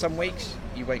away with it some weeks,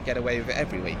 you won't get away with it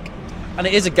every week. And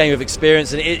it is a game of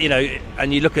experience, and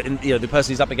and you look at the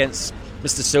person who's up against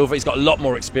Mr. Silver, he's got a lot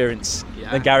more experience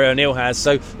than Gary O'Neill has.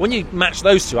 So when you match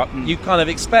those two up, you kind of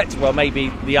expect, well,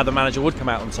 maybe the other manager would come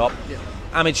out on top.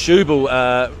 Ahmed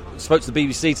Shubal spoke to the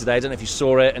BBC today. I don't know if you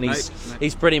saw it, and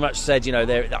he's pretty much said,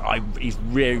 he's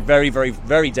really very, very,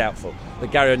 very doubtful that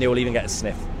Gary O'Neill will even get a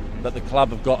sniff. That the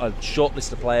club have got a short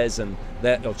list of players or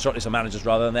short list of managers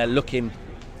rather, and they're looking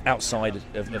outside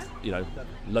of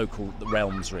local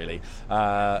realms, really.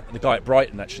 The guy at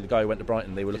Brighton, actually, the guy who went to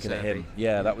Brighton, they were looking at him.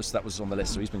 Yeah, that was on the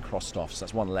list, so he's been crossed off, so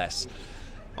that's one less.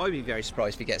 I'd be very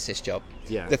surprised if he gets this job.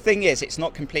 Yeah. The thing is, it's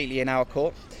not completely in our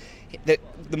court.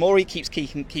 The more he keeps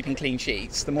keeping clean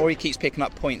sheets, the more he keeps picking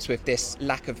up points with this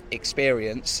lack of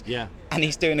experience. And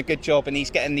he's doing a good job, and he's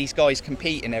getting these guys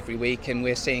competing every week, and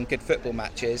we're seeing good football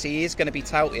matches. He is going to be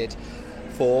touted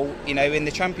for, in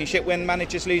the Championship when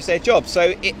managers lose their job.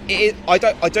 So I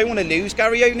don't want to lose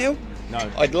Gary O'Neill.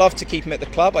 No. I'd love to keep him at the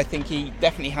club. I think he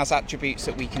definitely has attributes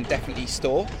that we can definitely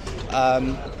store.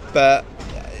 But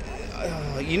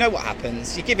you know what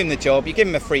happens. You give him the job, you give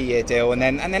him a 3-year deal, and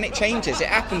then it changes. It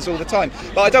happens all the time.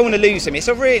 But I don't want to lose him. It's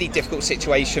a really difficult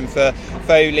situation for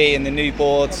Foley and the new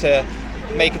board to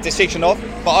make a decision of.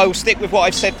 But I will stick with what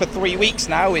I've said for 3 weeks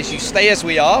now, is you stay as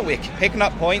we are. We're picking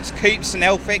up points. Coops and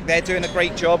Elphick, they're doing a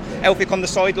great job. Elphick on the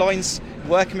sidelines,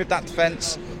 working with that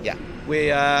defence. Yeah,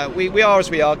 we are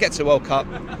as we are. Get to the World Cup,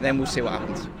 then we'll see what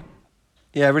happens.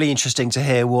 Yeah, really interesting to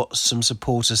hear what some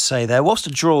supporters say there. Whilst a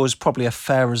draw is probably a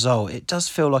fair result, it does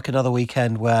feel like another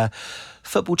weekend where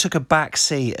football took a back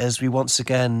seat as we once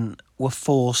again were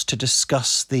forced to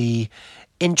discuss the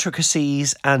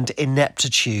intricacies and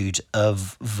ineptitude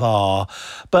of VAR.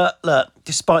 But look,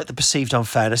 despite the perceived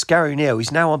unfairness, Gary O'Neill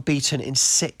is now unbeaten in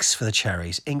 6 for the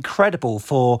Cherries. Incredible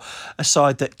for a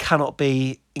side that cannot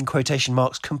be, in quotation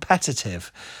marks,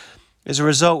 competitive. As a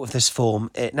result of this form,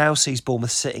 it now sees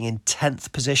Bournemouth sitting in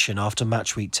 10th position after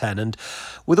match week 10. And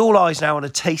with all eyes now on a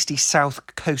tasty South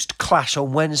Coast clash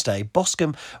on Wednesday,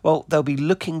 Boscombe, well, they'll be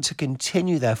looking to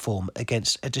continue their form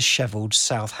against a dishevelled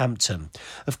Southampton.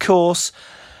 Of course,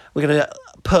 we're going to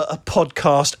put a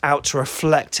podcast out to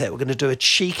reflect it. We're going to do a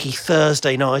cheeky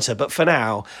Thursday nighter. But for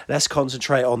now, let's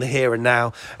concentrate on the here and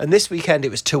now. And this weekend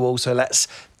it was 2-2, so let's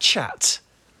chat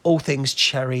all things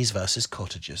Cherries versus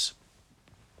Cottagers.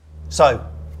 So,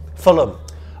 Fulham,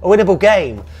 a winnable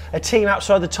game, a team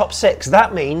outside the top 6.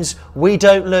 That means we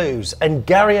don't lose. And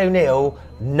Gary O'Neill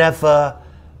never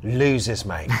loses,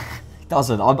 mate. He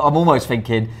doesn't. I'm almost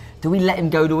thinking, do we let him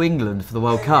go to England for the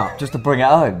World Cup just to bring it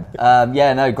home?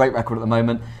 Great record at the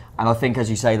moment. And I think, as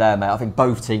you say there, mate, I think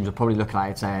both teams are probably looking at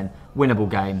it saying, winnable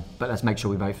game, but let's make sure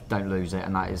we both don't lose it.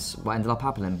 And that is what ended up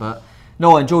happening. But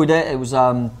no, I enjoyed it. It was,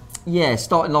 starting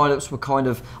lineups were kind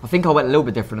of, I think I went a little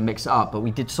bit different and mixed it up, but we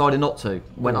decided not to.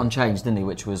 Went unchanged, didn't he,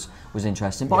 which was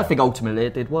interesting. But I think ultimately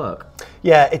it did work.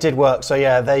 Yeah, it did work. So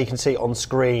there you can see on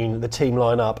screen the team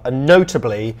lineup. And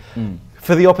notably,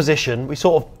 for the opposition, we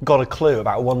sort of got a clue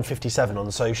about 1:57 on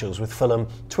the socials with Fulham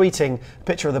tweeting a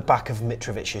picture of the back of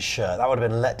Mitrovic's shirt. That would have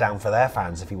been a letdown for their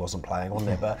fans if he wasn't playing,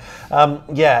 wouldn't it? But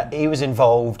he was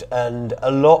involved, and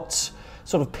a lot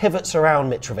sort of pivots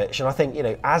around Mitrovic. And I think,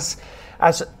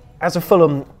 as a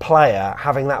Fulham player,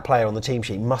 having that player on the team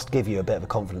sheet must give you a bit of a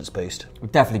confidence boost. It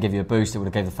would definitely give you a boost. It would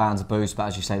have gave the fans a boost, but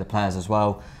as you say, the players as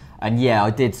well. And I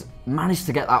did manage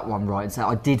to get that one right. And so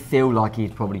I did feel like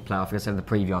he'd probably play. I think I said in the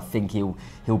preview, I think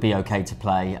he'll be okay to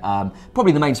play.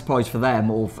 Probably the main surprise for them,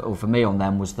 or for me on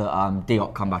them, was that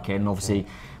Diop come back in. And obviously,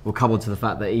 we'll come on to the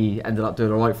fact that he ended up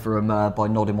doing all right for him by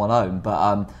nodding one home.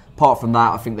 But apart from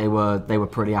that, I think they were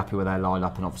pretty happy with their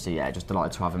lineup, and obviously, just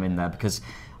delighted to have him in there because,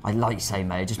 like you say,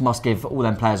 mate, it just must give all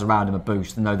them players around him a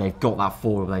boost and know they've got that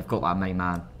forward, they've got that main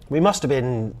man. We must have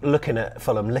been looking at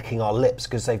Fulham licking our lips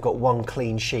because they've got one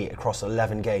clean sheet across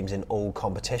 11 games in all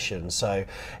competitions. So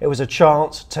it was a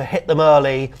chance to hit them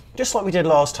early, just like we did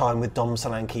last time with Dom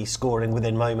Solanke scoring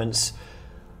within moments.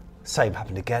 Same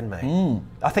happened again, mate.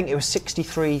 I think it was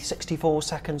 63, 64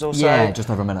 seconds or so. Yeah, just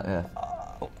over a minute, yeah.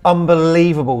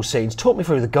 Unbelievable scenes. Talk me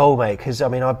through the goal, mate, because,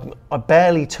 I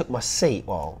barely took my seat.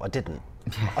 Well, I didn't.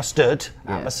 I stood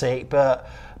at my seat, but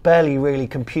barely really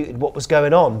computed what was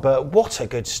going on. But what a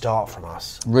good start from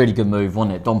us. Really good move,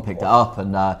 wasn't it? Dom picked it up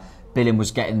and Billing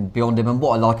was getting beyond him. And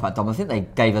what I like about Dom, I think they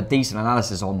gave a decent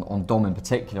analysis on Dom in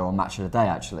particular on Match of the Day,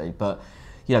 actually. But,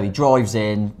 he drives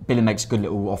in, Billing makes a good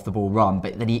little off-the-ball run,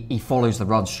 but then he follows the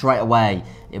run straight away.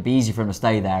 It'll be easy for him to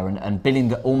stay there. And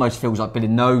Billing almost feels like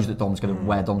Billing knows that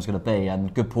where Dom's going to be.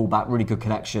 And good pullback, really good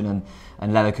connection,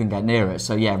 and Leno couldn't get near it.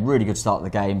 So, really good start of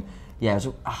the game.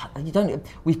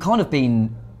 We've kind of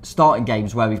been starting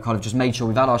games where we've kind of just made sure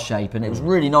we've had our shape, and it was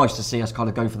really nice to see us kind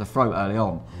of go for the throat early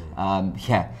on.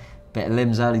 Bit of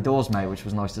limbs early doors, mate, which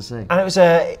was nice to see. And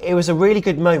it was a really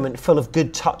good moment, full of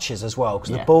good touches as well,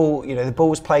 because the ball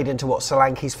was played into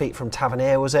Solanke's feet from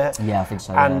Tavernier, was it? Yeah, I think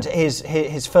so. And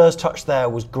his first touch there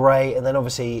was great, and then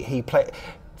obviously he played.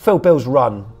 Phil Bill's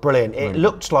run, brilliant. It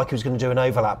looked like he was going to do an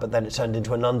overlap, but then it turned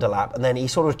into an underlap, and then he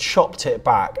sort of chopped it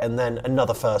back, and then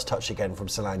another first touch again from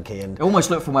Solanke. And it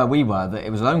almost looked from where we were that it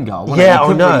was an own goal. Yeah, I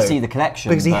couldn't really see the connection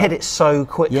because he hit it so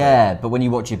quickly. Yeah, but when you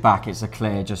watch it back, it's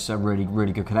a really,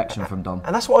 really good connection from Dom.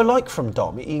 And that's what I like from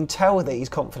Dom. You can tell that he's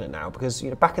confident now because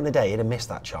back in the day he'd have missed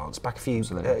that chance. Back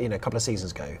a couple of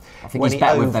seasons ago. I think he's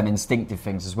better with them instinctive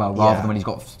things as well, rather than when he's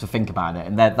got to think about it.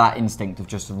 And that instinct of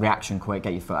just reaction quick,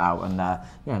 get your foot out, and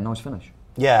nice finish.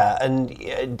 Yeah, and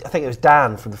I think it was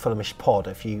Dan from the Fulhamish pod.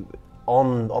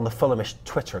 On the Fulhamish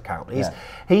Twitter account,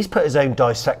 he's put his own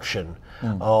dissection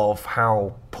of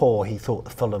how poor he thought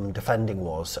the Fulham defending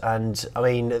was, and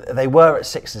they were at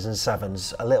 6s and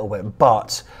 7s a little bit,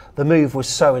 but the move was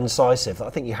so incisive that I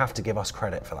think you have to give us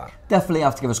credit for that. Definitely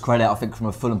have to give us credit. I think from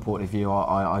a Fulham point of view,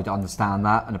 I understand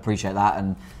that and appreciate that.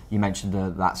 And you mentioned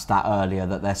that stat earlier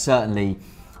that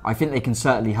I think they can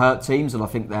certainly hurt teams, and I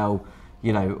think they'll.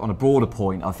 On a broader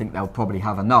point, I think they'll probably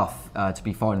have enough to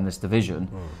be fine in this division.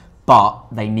 But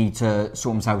they need to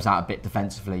sort themselves out a bit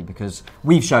defensively because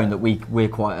we've shown that we're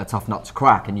quite a tough nut to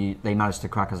crack, and they managed to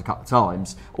crack us a couple of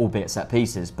times, albeit set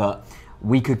pieces. But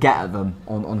we could get at them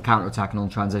on counter-attack and on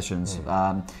transitions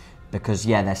because,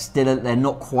 they're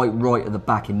not quite right at the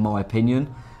back, in my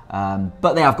opinion.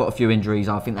 But they have got a few injuries.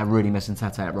 I think they're really missing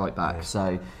Tete at right back.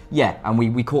 So, and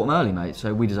we caught them early, mate.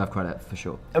 So we deserve credit for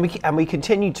sure. And we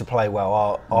continued to play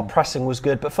well. Our pressing was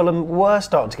good, but Fulham were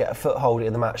starting to get a foothold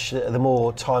in the match the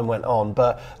more time went on.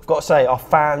 But I've got to say, our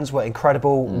fans were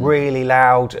incredible, really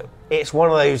loud. It's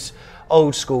one of those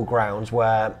old school grounds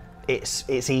where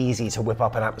it's easy to whip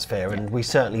up an atmosphere, and we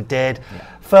certainly did.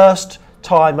 First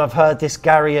time I've heard this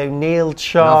Gary O'Neill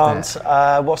chant.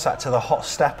 What's that, to the hot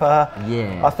stepper?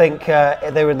 Yeah. I think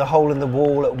they were in the hole in the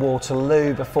wall at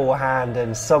Waterloo beforehand,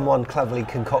 and someone cleverly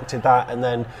concocted that, and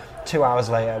then 2 hours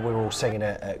later we were all singing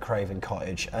it at Craven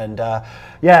Cottage, and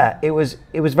it was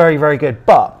very, very good.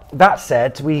 But that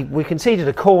said, we conceded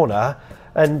a corner,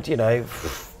 and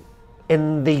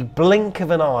in the blink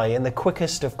of an eye, in the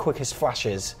quickest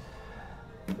flashes,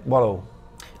 1-1.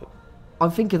 I'm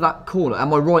thinking that corner.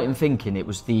 Am I right in thinking it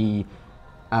was the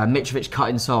Mitrovic cut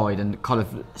inside and kind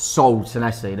of sold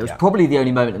Senesi. It was probably the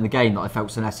only moment in the game that I felt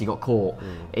Senesi got caught.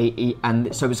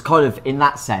 And so it was kind of, in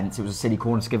that sense, it was a silly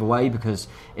corner to give away, because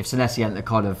if Senesi hadn't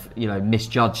kind of,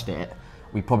 misjudged it,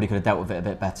 we probably could have dealt with it a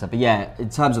bit better. But yeah, in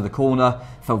terms of the corner,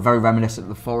 felt very reminiscent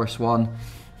of the Forest one.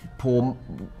 Poor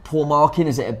marking.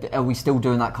 Are we still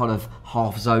doing that kind of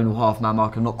half zone or half man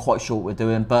mark? I'm not quite sure what we're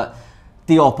doing, but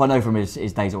Diop, I know from his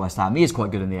days at West Ham, he is quite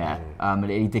good in the air, and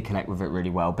he did connect with it really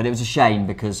well. But it was a shame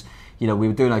because we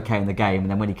were doing okay in the game, and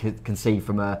then when he could concede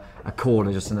from a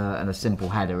corner just in a simple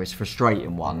header, it's a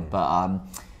frustrating one. But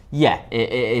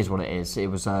it is what it is. It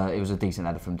was a decent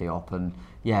header from Diop, and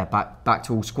back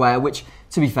to all square. Which,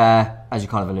 to be fair, as you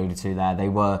kind of alluded to there, they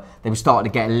were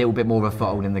starting to get a little bit more of a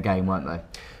foothold in the game, weren't they?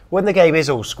 When the game is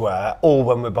all square, or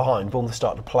when we're behind, Bournemouth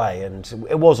started to play, and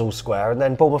it was all square, and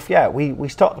then Bournemouth, we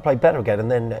started to play better again, and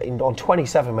then on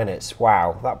 27 minutes,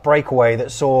 wow, that breakaway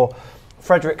that saw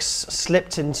Fredericks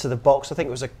slipped into the box, I think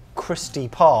it was a Christie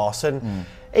pass, and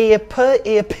he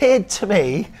appeared to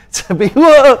me to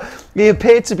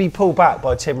be pulled back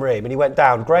by Tim Ream, and he went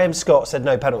down. Graham Scott said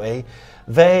no penalty.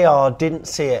 VAR didn't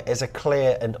see it as a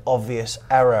clear and obvious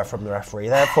error from the referee,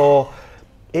 therefore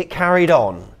it carried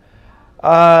on.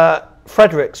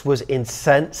 Fredericks was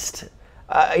incensed.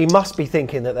 He must be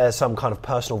thinking that there's some kind of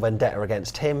personal vendetta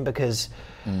against him because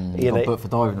he got booked for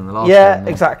diving in the last game.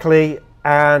 Exactly.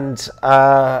 And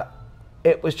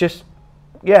it was just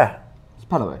it's a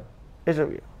penalty. It's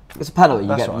a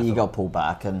penalty. You got pulled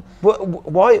back. And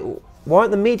why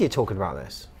aren't the media talking about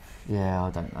this? Yeah,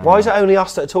 I don't know. Why is it only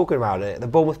us that are talking about it? The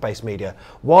Bournemouth-based media.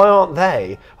 Why aren't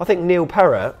they? I think Neil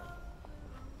Perrott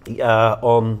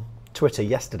on Twitter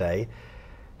yesterday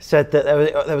said that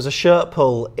there was a shirt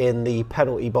pull in the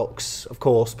penalty box, of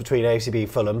course, between ACB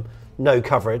and Fulham. No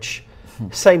coverage.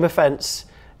 Same offence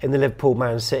in the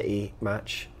Liverpool-Man City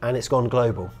match, and it's gone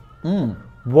global.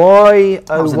 Why?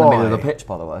 That was in the middle of the pitch,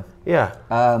 by the way.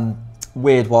 Yeah.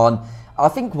 Weird one. I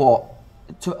think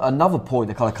to another point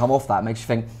that kind of come off that makes you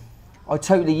think,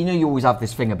 you always have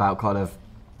this thing about kind of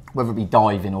whether it be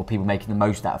diving or people making the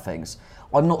most out of things.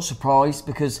 I'm not surprised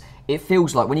because it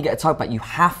feels like when you get a tug back, you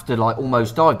have to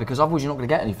almost dive because otherwise you're not going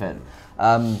to get anything.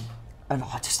 And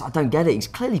I don't get it. He's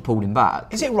clearly pulled him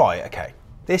back. Is it right? Okay,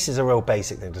 this is a real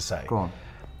basic thing to say. Go on.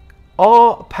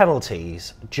 Are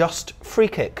penalties just free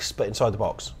kicks but inside the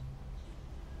box?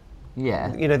 Yeah.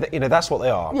 That's what they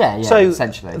are. Yeah. So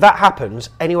essentially, that happens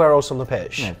anywhere else on the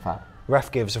pitch. Yeah, fair.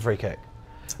 Ref gives a free kick.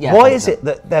 Yeah, why is it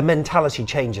that their mentality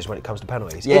changes when it comes to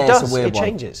penalties? Yeah, it does. It's a weird it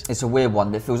changes. It's a weird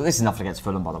one. It feels. This is nothing against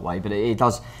Fulham, by the way, but it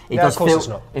does. Of course it's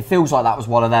not. It feels like that was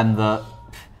one of them that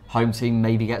home team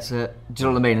maybe gets it. Do you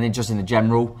know what I mean? And then just in the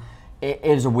general, it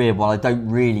is a weird one. I don't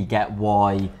really get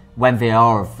why. When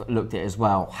VAR have looked at it as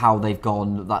well, how they've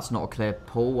gone, that's not a clear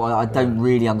pull. I don't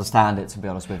really understand it, to be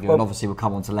honest with you. And obviously we'll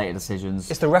come on to later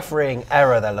decisions. It's the refereeing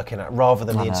error they're looking at rather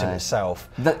than the incident itself.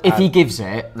 If he gives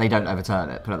it, they don't overturn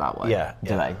it, put it that way.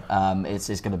 Do they?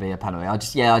 It's going to be a penalty. I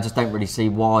just don't really see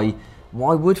why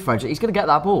would Frederick, he's going to get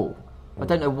that ball. I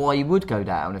don't know why he would go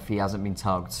down if he hasn't been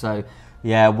tugged. So,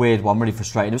 yeah, weird one, really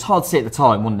frustrating. It was hard to see at the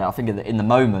time, wasn't it? I think in the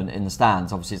moment, in the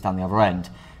stands, obviously it's down the other end,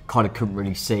 kind of couldn't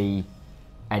really see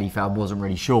anything, wasn't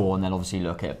really sure, and then obviously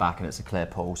look at it back and it's a clear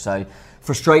pull. So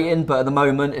frustrating, but at the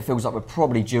moment it feels like we're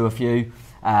probably due a few.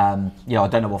 I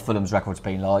don't know what Fulham's record's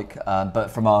been like, but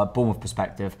from our Bournemouth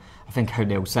perspective, I think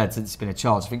O'Neill said since it's been a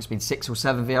charge, I think it's been 6 or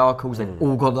 7 VAR calls, they've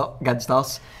all gone up against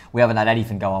us. We haven't had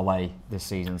anything go our way this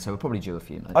season, so we're probably due a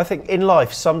few. Mate. I think in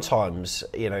life sometimes,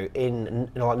 no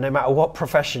matter what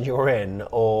profession you're in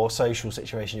or social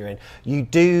situation you're in, you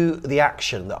do the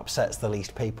action that upsets the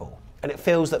least people. And it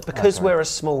feels that because we're a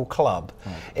small club,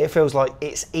 it feels like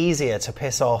it's easier to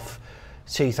piss off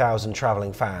 2,000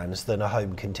 travelling fans than a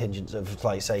home contingent of,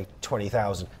 say,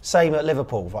 20,000. Same at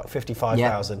Liverpool,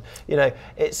 55,000.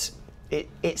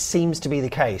 It seems to be the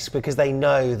case because they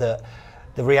know that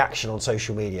the reaction on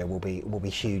social media will be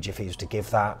huge if he was to give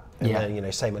that. And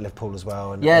then, same at Liverpool as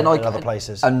well and other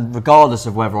places. And regardless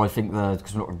of whether I think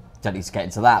because we don't need to get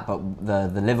into that, but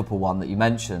the Liverpool one that you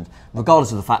mentioned,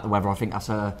 regardless of the fact that whether I think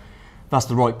that's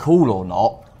the right call or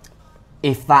not,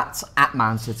 if that's at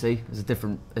Man City, it's a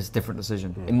different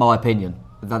decision, in my opinion.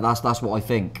 That's what I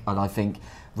think. And I think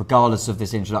regardless of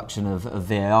this introduction of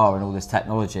VAR and all this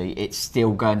technology, it's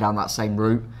still going down that same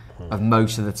route of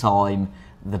most of the time,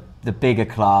 the bigger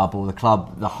club or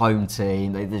the home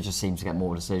team, they just seem to get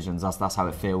more decisions. That's how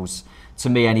it feels to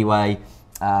me anyway.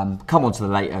 Come on to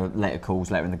the later calls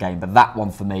later in the game, but that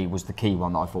one for me was the key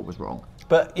one that I thought was wrong.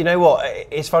 But you know what?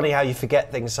 It's funny how you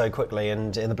forget things so quickly,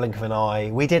 and in the blink of an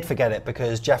eye, we did forget it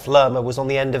because Jeff Lerma was on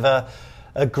the end of a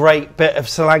a great bit of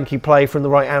Solanke play from the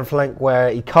right-hand flank where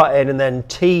he cut in and then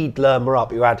teed Lerma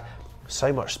up, who had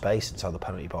so much space inside the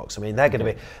penalty box. I mean, they're going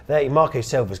to be... Marco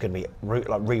Silva's going to be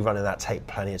rerunning that tape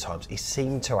plenty of times. He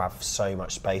seemed to have so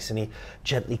much space and he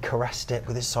gently caressed it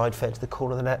with his side foot into the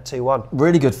corner of the net, 2-1.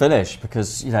 Really good finish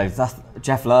because, you know,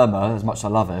 Jeff Lerma, as much as I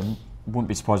love him, wouldn't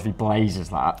be surprised if he blazes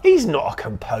that. He's not a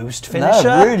composed finisher.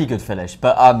 No, really good finish.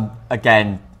 But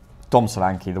again, Dom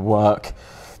Solanke, the work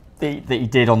that he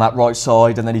did on that right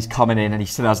side, and then he's coming in and he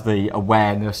still has the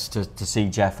awareness to see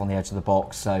Jeff on the edge of the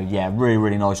box. So yeah, really,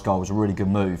 really nice goal. It was a really good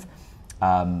move.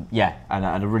 And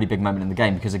a really big moment in the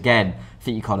game because again, I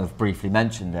think you kind of briefly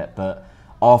mentioned it, but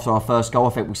after our first goal, I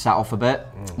think we sat off a bit.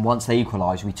 Once they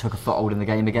equalised, we took a foothold in the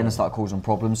game again and started causing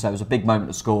problems. So it was a big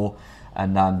moment to score.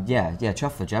 And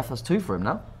chuff for Jeff. That's 2 for him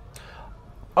now.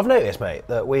 I've noticed, mate,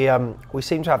 that we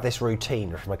seem to have this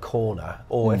routine from a corner,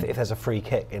 or if there's a free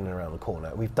kick in and around the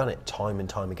corner, we've done it time and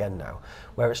time again now,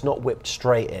 where it's not whipped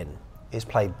straight in, it's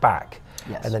played back,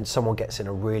 and then someone gets in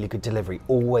a really good delivery,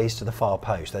 always to the far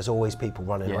post. There's always people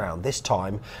running around. This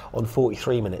time, on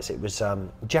 43 minutes, it was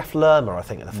Jeff Lerma, I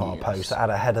think, at the far post, that had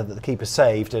a header that the keeper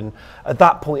saved, and at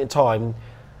that point in time,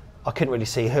 I couldn't really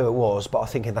see who it was, but I'm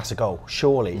thinking that's a goal.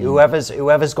 Surely, whoever's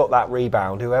got that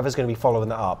rebound, whoever's going to be following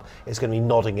that up, is going to be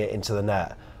nodding it into the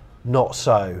net. Not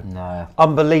so. No.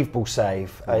 Unbelievable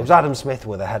save. It was Adam Smith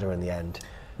with a header in the end.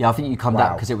 Yeah, I think you come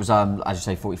down because it was, as you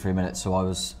say, 43 minutes, so I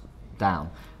was down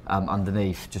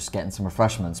underneath, just getting some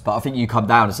refreshments. But I think you come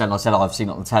down and said, I've seen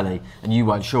it on the telly, and you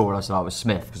weren't sure, and I said, it was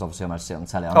Smith, because obviously I managed to see it on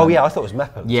the telly. I thought it was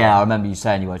Mepper. Yeah, I remember you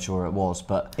saying you weren't sure it was,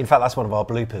 but... In fact, that's one of our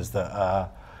bloopers that...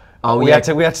 we had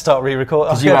to start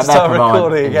re-recording. We had to start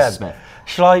recording again.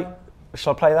 Shall I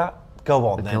play that? Go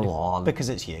on then. Go on. Because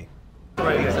it's you. So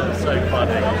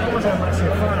funny.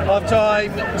 Half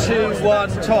time,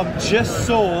 2-1. Tom just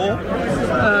saw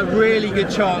a really good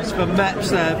chance for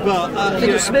Meps there, but I think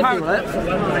it was Smith, wasn't it?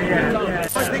 Yeah.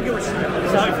 I think it was.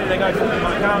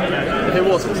 If it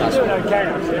wasn't, that's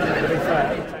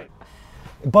okay.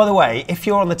 By the way, if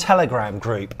you're on the Telegram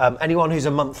group, anyone who's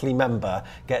a monthly member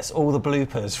gets all the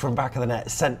bloopers from Back of the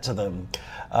Net sent to them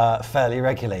fairly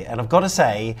regularly. And I've got to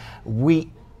say,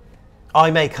 I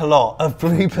make a lot of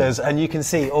bloopers, and you can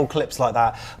see all clips like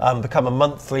that become a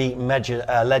monthly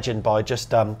legend by just,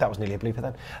 that was nearly a blooper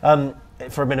then,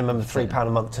 for a minimum of £3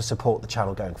 a month to support the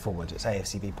channel going forward. It's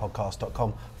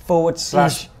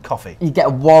afcbpodcast.com/coffee. You get a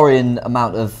worrying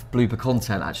amount of blooper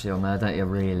content actually on there, don't you,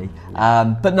 really?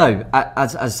 But no,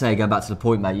 as I say, going back to the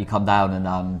point, mate, you come down and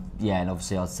and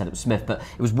obviously I said it was Smith, but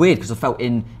it was weird because I felt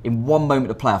in one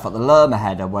moment of play, I felt the Lerma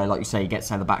header where, like you say, he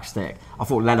gets out the back stick. I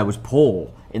thought Leno was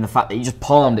poor in the fact that he just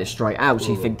palmed it straight out,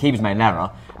 so you think keeper's made an error,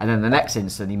 and then the next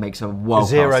instant he makes a world-class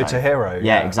Zero to hero.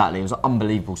 Yeah, exactly. It was an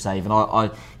unbelievable save, and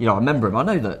I remember him. I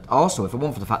know that Arsenal, if it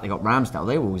weren't for the fact they got Ramsdale,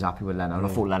 they were always happy with Leno, and I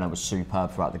thought Leno was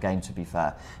superb throughout the game, to be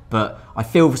fair. But I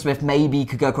feel for Smith, maybe he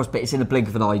could go across, but it's in the blink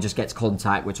of an eye, he just gets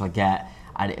contact, which I get,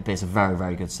 and it's a very,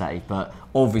 very good save. But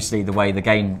obviously, the way the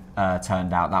game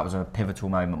turned out, that was a pivotal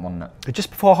moment, wasn't it? Just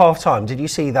before half-time, did you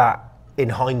see that? In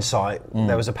hindsight,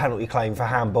 there was a penalty claim for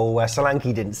handball where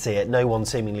Solanke didn't see it. No one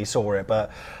seemingly saw it,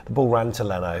 but the ball ran to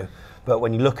Leno. But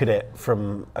when you look at it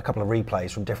from a couple of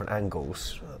replays from different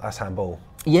angles, that's handball.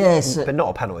 Yes. But not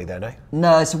a penalty there, no?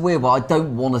 No, it's a weird one. I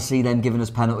don't want to see them giving us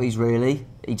penalties, really.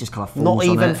 He just kind of falls Not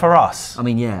even on it. for us. I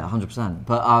mean, yeah, 100%.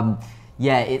 But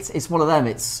it's one of them.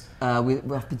 It's we've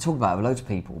been talking about it with loads of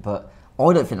people, but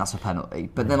I don't think that's a penalty.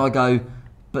 But then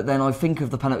I think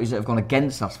of the penalties that have gone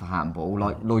against us for handball,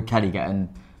 like Lloyd Kelly getting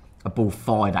a ball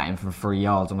fired at him from 3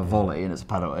 yards on a volley, and it's a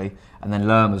penalty. And then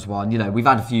Lerma's one. You know, we've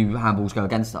had a few handballs go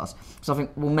against us. So I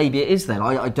think, well, maybe it is then.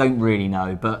 I don't really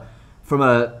know. But from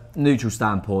a neutral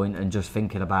standpoint and just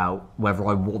thinking about whether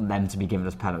I want them to be giving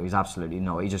us penalties, absolutely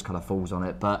not. He just kind of falls on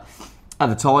it. But at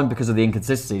the time, because of the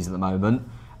inconsistencies at the moment,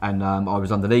 and I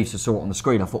was underneath, so saw it on the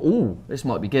screen, I thought, oh, this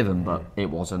might be given, but it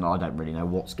wasn't. I don't really know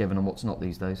what's given and what's not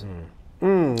these days.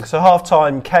 So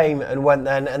half-time came and went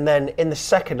then, and then in the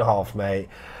second half, mate,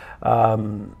 I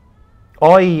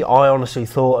honestly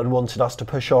thought and wanted us to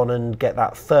push on and get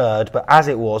that third, but as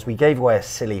it was, we gave away a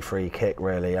silly free kick,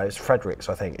 really. It was Fredericks,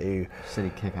 I think, who...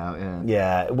 Silly kick out, yeah.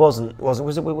 Yeah, it wasn't... Was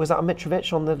that a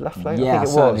Mitrovic on the left flank? Yeah, I think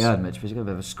it certainly was. heard Mitrovic. He got a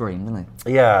bit of a scream, didn't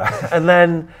he? Yeah, and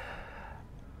then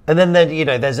you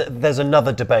know, there's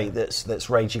another debate that's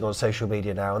raging on social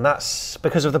media now, and that's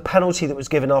because of the penalty that was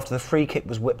given after the free kick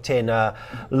was whipped in.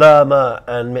 Lerma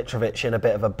and Mitrovic in a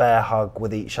bit of a bear hug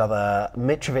with each other.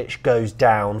 Mitrovic goes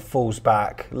down, falls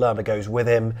back. Lerma goes with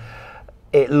him.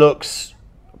 It looks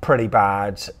pretty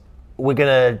bad. We're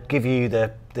going to give you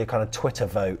the kind of Twitter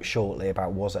vote shortly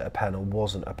about was it a pen or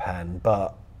wasn't a pen,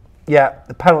 but Yeah,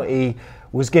 the penalty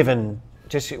was given.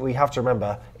 Just we have to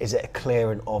remember, is it a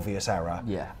clear and obvious error?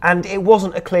 Yeah. And it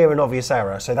wasn't a clear and obvious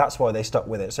error, so that's why they stuck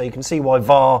with it. So you can see why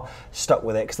VAR stuck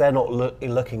with it, because they're not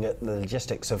looking at the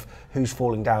logistics of who's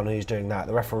falling down and who's doing that.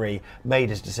 The referee made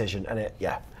his decision, and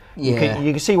you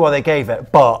can see why they gave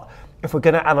it. But if we're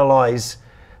going to analyse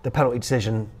the penalty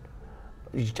decision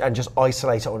and just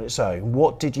isolate it on its own,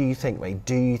 what did you think, mate?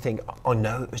 Do you think, I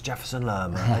know it was Jefferson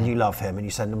Lerma, and you love him, and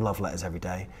you send him love letters every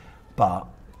day, but...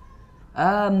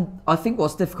 I think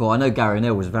what's difficult, I know Gary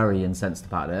O'Neill was very incensed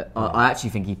about it. I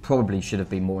actually think he probably should have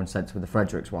been more incensed with the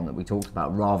Fredericks one that we talked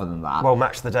about rather than that. Well,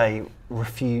 Match of the Day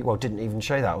didn't even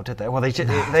show that, or did they? Well, they did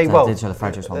show the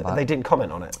Fredericks one back. They didn't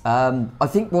comment on it. I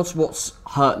think what's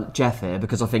hurt Jeff here,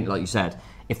 because I think, like you said,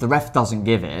 if the ref doesn't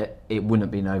give it, it wouldn't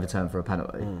have been overturned for a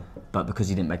penalty. But because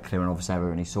he didn't make a clear and obvious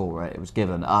error and he saw it, it was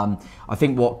given. I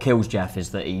think what kills Jeff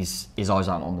is that his eyes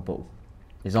aren't on the ball.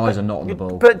 His eyes are not on the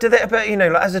ball. But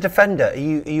as a defender, are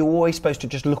you always supposed to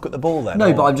just look at the ball then?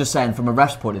 No, but I'm just saying, from a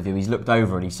ref's point of view, he's looked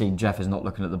over and he's seen Jeff is not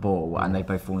looking at the ball, and they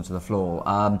both fallen to the floor.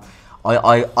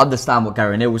 I understand what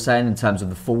Gary O'Neill was saying in terms of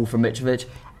the fall from Mitrovic,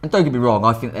 and don't get me wrong,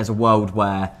 I think there's a world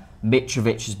where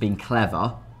Mitrovic has been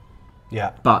clever,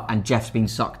 and Jeff's been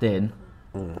sucked in,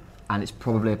 and it's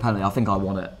probably a penalty. I think I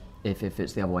want it if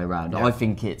it's the other way around. I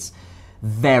think it's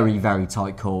very, very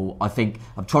tight call. I think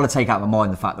I'm trying to take out of my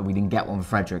mind the fact that we didn't get one with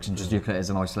Fredericks and just look at it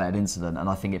as an isolated incident, and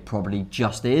I think it probably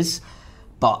just is.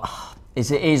 But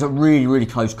it is a really, really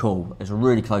close call. It's a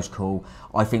really close call.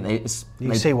 I think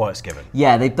you see why it's given.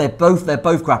 Yeah, they're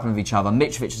both grappling with each other.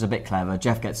 Mitrovic is a bit clever.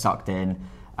 Jeff gets sucked in.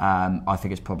 I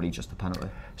think it's probably just a penalty.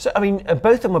 So I mean,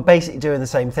 both of them are basically doing the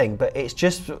same thing, but it's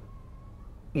just the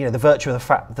virtue of the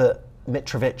fact that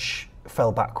Mitrovic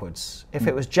fell backwards. If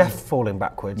it was Jeff falling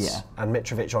backwards and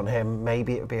Mitrovic on him,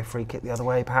 maybe it would be a free kick the other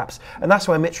way, perhaps. And that's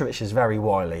why Mitrovic is very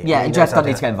wily. Yeah, and Jeff doesn't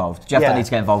need to get involved. Jeff doesn't need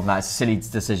to get involved in that. It's a silly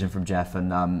decision from Jeff,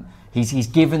 and he's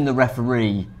given the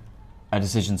referee a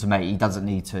decision to make. He doesn't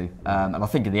need to. And I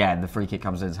think in the end, the free kick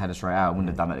comes in, his header straight out, wouldn't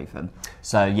have done anything.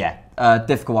 So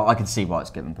difficult. I can see why it's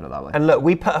given, put it that way. And look,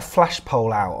 we put a flash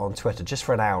poll out on Twitter just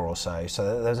for an hour or so. So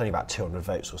there was only about 200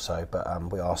 votes or so.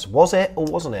 But we asked, was it or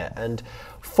wasn't it? And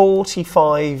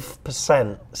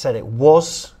 45% said it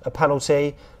was a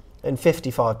penalty, and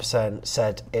 55%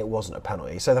 said it wasn't a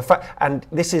penalty. So the fact, and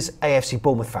this is AFC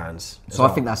Bournemouth fans. So I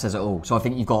think that says it all. So I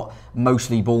think you've got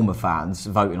mostly Bournemouth fans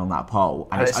voting on that poll,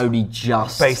 and it's only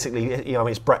just basically,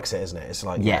 it's Brexit, isn't it? It's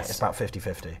like it's about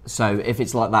 50-50. So if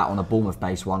it's like that on a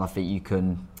Bournemouth-based one, I think you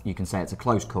can say it's a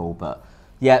close call. But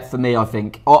for me, I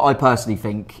personally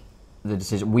think the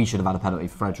decision, we should have had a penalty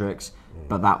for Fredericks.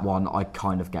 But that one, I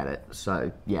kind of get it.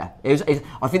 So,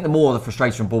 I think the more the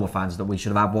frustration from Bournemouth fans is that we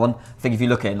should have had one. I think if you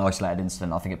look at an isolated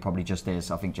incident, I think it probably just is.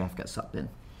 I think Jeff gets sucked in.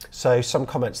 So, some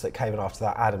comments that came in after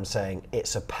that, Adam saying,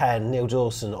 it's a pen. Neil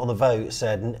Dawson on the vote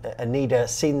said, Anida,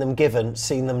 seen them given,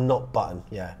 seen them not button.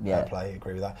 Yeah. Fair play,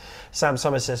 agree with that. Sam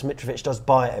Summers says, Mitrovic does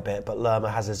buy it a bit, but Lerma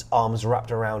has his arms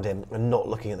wrapped around him and not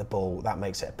looking at the ball. That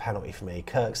makes it a penalty for me.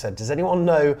 Kirk said, does anyone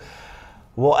know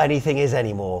what anything is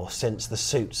anymore since the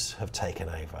suits have taken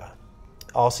over?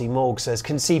 RC Morg says,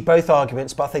 can see both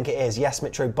arguments, but I think it is. Yes,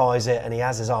 Mitro buys it and he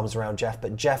has his arms around Jeff,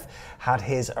 but Jeff had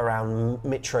his around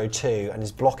Mitro too and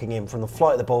is blocking him from the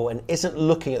flight of the ball and isn't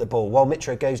looking at the ball while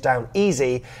Mitro goes down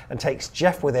easy and takes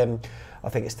Jeff with him. I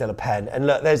think it's still a pen. And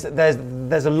look, there's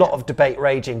a lot of debate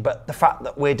raging, but the fact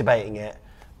that we're debating it,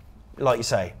 like you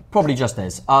say, probably just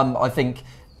is. I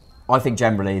think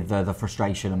generally the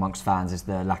frustration amongst fans is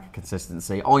the lack of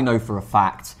consistency. I know for a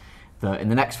fact that in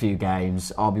the next few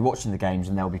games, I'll be watching the games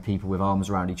and there'll be people with arms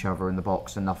around each other in the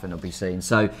box and nothing will be seen.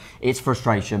 So it's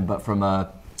frustration, but for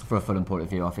a Fulham point of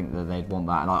view, I think that they'd want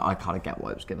that, and I kind of get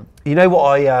why it was given. You know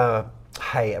what I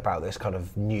hate about this kind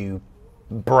of new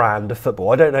brand of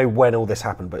football? I don't know when all this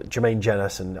happened, but Jermaine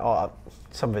Jenas and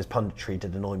some of his punditry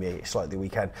did annoy me slightly the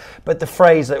weekend. But the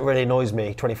phrase that really annoys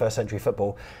me, 21st century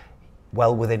football,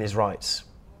 well within his rights.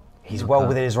 He's well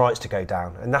within his rights to go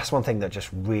down. And that's one thing that just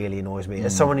really annoys me.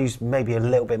 As someone who's maybe a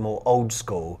little bit more old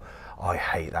school, I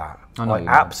hate that. I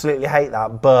absolutely hate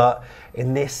that. But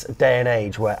in this day and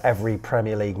age where every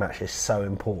Premier League match is so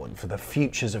important for the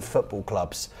futures of football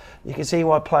clubs, you can see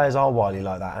why players are wily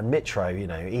like that. And Mitro,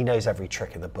 he knows every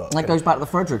trick in the book. And that goes back to the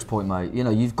Fredericks point, mate.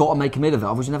 You've got to make a mid of it,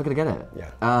 otherwise you're never going to get it.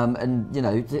 Yeah. And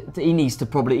he needs to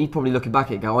he's probably looking back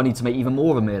at it, go, I need to make even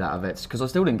more of a mid out of it because I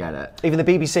still didn't get it. Even the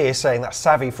BBC is saying that's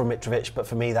savvy from Mitrovic, but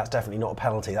for me that's definitely not a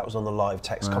penalty. That was on the live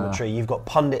text commentary. You've got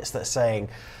pundits that are saying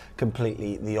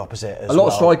completely the opposite as well. A lot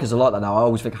of strikers are like that now. I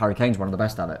always think Harry Kane's one of the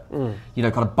best at it.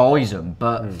 Kind of buys them,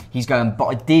 but he's going, but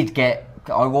I did get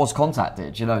I was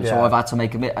contacted, so I've had to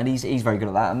make a and he's very good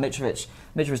at that. And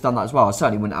Mitrovic's done that as well. I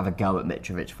certainly wouldn't have a go at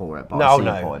Mitrovic for it, but I see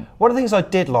your point. One of the things I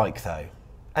did like though,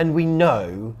 and we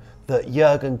know that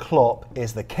Jurgen Klopp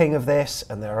is the king of this,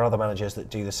 and there are other managers that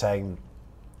do the same.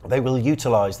 They will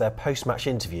utilise their post-match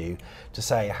interview to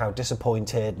say how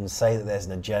disappointed and say that there's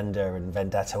an agenda and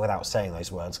vendetta without saying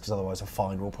those words, because otherwise a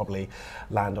fine will probably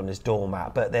land on his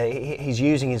doormat. But he's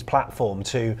using his platform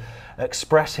to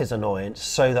express his annoyance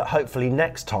so that hopefully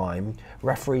next time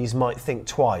referees might think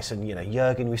twice. And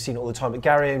Jurgen, we've seen it all the time, but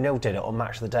Gary O'Neill did it on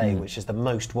Match of the Day, which is the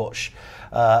most watched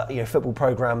football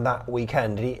programme that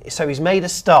weekend. So he's made a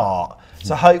start.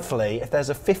 So hopefully if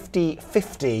there's a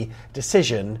 50-50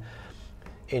 decision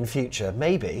in future,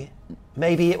 maybe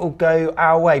it will go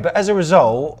our way. But as a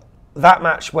result, that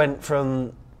match went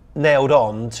from nailed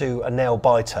on to a nail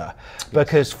biter,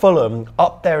 because Fulham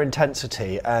upped their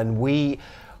intensity, and we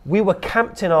were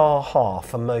camped in our half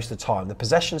for most of the time. The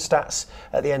possession stats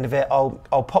at the end of it,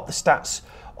 I'll pop the stats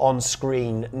on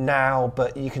screen now,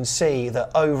 but you can see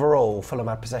that overall Fulham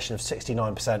had possession of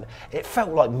 69%. It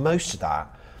felt like most of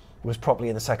that was probably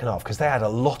in the second half, because they had a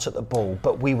lot at the ball,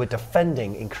 but we were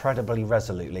defending incredibly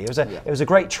resolutely. It was a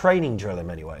great training drill in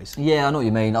many ways. Yeah, I know what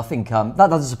you mean. I think that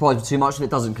doesn't surprise me too much, and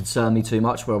it doesn't concern me too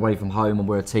much. We're away from home, and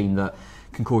we're a team that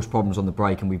can cause problems on the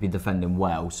break, and we've been defending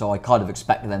well. So I kind of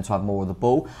expected them to have more of the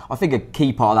ball. I think a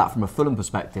key part of that from a Fulham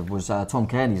perspective was Tom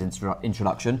Kearney's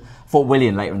introduction. I thought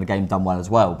Willian later in the game done well as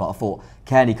well, but I thought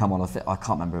Kearney come on, I can't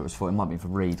remember who it was for, it might be for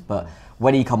Reed, but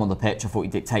when he come on the pitch, I thought he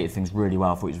dictated things really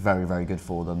well. I thought he was very, very good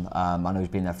for them. I know he's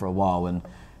been there for a while, and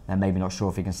they're maybe not sure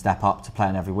if he can step up to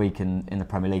playing every week in the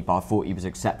Premier League, but I thought he was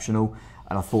exceptional,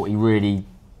 and I thought he really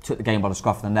took the game by the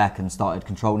scruff of the neck and started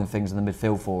controlling things in the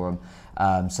midfield for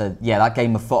him. So yeah, that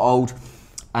game a foothold,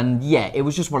 and yeah, it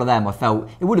was just one of them. I felt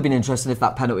it would have been interesting if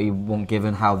that penalty wasn't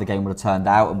given, how the game would have turned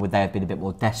out, and would they have been a bit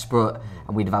more desperate,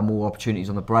 and we'd have had more opportunities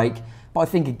on the break. But I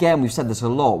think again, we've said this a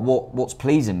lot, what's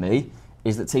pleasing me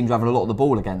is that teams are having a lot of the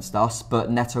ball against us, but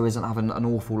Neto isn't having an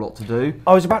awful lot to do.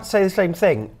 I was about to say the same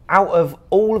thing. Out of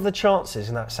all of the chances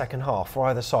in that second half for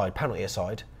either side, penalty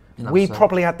aside, we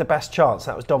probably had the best chance.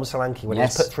 That was Dom Solanke when he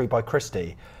was put through by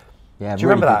Christie. Yeah, do you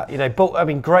remember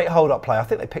that? Great hold-up play. I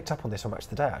think they picked up on this on Match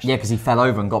of the Day, actually. Yeah, because he fell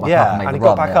over and got back up and made the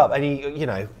run. Got back up, and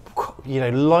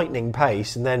he, lightning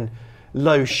pace, and then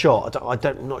low shot.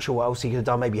 I'm not sure what else he could have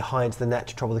done. Maybe high into the net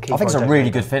to trouble the keeper. I think it's a really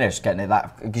good finish, getting it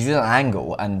that, because he's at an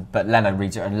angle, but Leno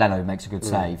reads it, and Leno makes a good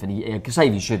save. And a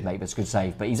save he should make, but it's a good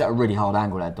save. But he's at a really hard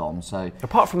angle there, Dom. So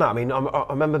apart from that, I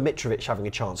remember Mitrovic having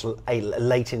a chance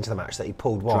late into the match that he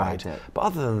pulled wide. But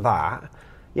other than that,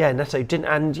 Neto didn't.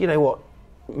 And you know what,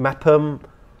 Mepham,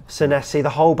 Senesi, the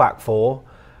whole back four.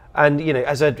 And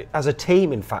as a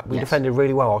team, in fact, we defended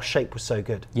really well. Our shape was so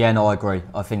good. Yeah, no, I agree.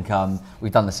 I think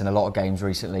we've done this in a lot of games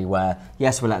recently, where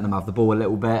we're letting them have the ball a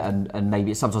little bit, and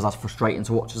maybe sometimes that's frustrating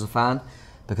to watch as a fan,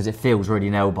 because it feels really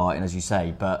nail biting, as you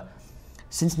say. But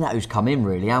since Neto's come in,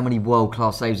 really, how many world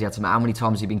class saves he had to make? How many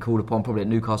times has he been called upon? Probably at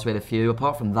Newcastle, we had a few.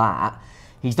 Apart from that,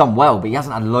 he's done well, but he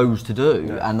hasn't had loads to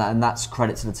do, and that's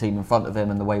credit to the team in front of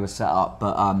him and the way we're set up.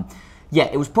 But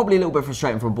it was probably a little bit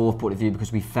frustrating from a ball point of view,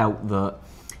 because we felt that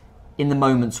in the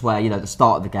moments where, the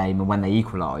start of the game and when they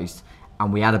equalised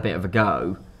and we had a bit of a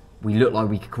go, we looked like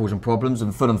we could cause them problems,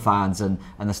 and Fulham fans and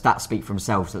the stats speak for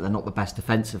themselves that they're not the best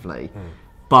defensively.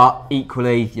 But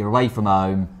equally, you're away from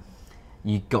home,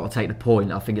 you've got to take the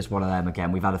point. I think it's one of them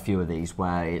again. We've had a few of these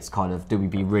where it's kind of, do we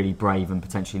be really brave and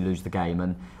potentially lose the game?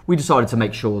 And we decided to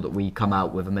make sure that we come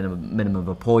out with a minimum of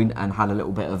a point and had a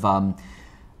little bit of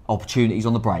opportunities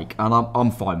on the break, and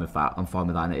I'm fine with that.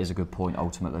 And it is a good point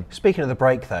ultimately. Speaking of the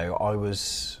break, though,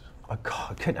 I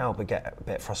couldn't help but get a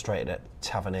bit frustrated at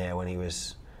Tavernier when he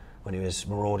was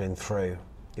marauding through.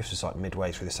 This was like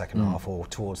midway through the second half or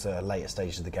towards the later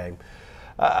stages of the game.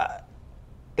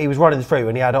 He was running through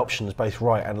and he had options both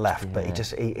right and left, but he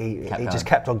just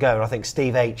kept on going. I think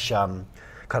Steve H kind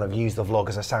of used the vlog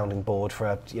as a sounding board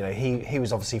for he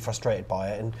was obviously frustrated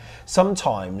by it, and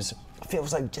sometimes it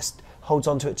feels like just holds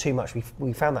on to it too much.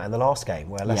 We found that in the last game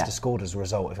where Leicester scored as a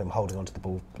result of him holding onto the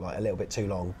ball like a little bit too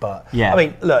long. But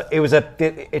look,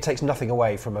 it takes nothing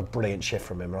away from a brilliant shift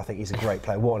from him, and I think he's a great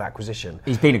player. What an acquisition!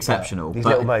 He's been exceptional. These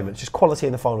little moments, just quality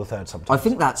in the final third sometimes. I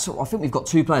think we've got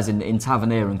two players in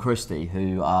Tavernier and Christie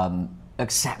who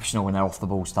exceptional in their off the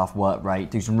ball stuff, work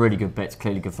rate, do some really good bits,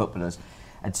 clearly good footballers.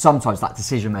 And sometimes that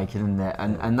decision making in there,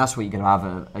 and that's what you're going to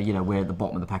have. We're at the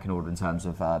bottom of the pecking order in terms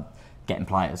of getting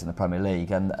players in the Premier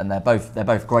League, and they're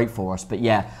both great for us. But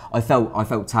yeah, I felt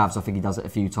Tavs. I think he does it a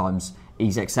few times.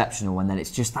 He's exceptional, and then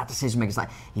it's just that decision making. It's like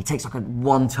he takes like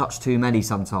one touch too many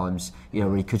sometimes. You know,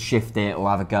 where he could shift it or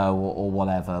have a go or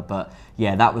whatever. But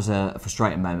yeah, that was a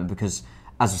frustrating moment because,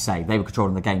 as you say, they were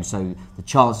controlling the game, so the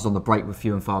chances on the break were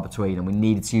few and far between, and we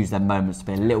needed to use their moments to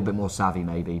be a little bit more savvy,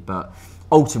 maybe. But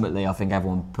ultimately, I think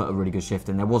everyone put a really good shift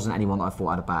in. There wasn't anyone that I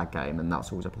thought had a bad game, and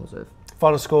that's always a positive.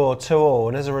 Final score 2-2,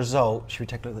 and as a result, should we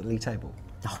take a look at the league table?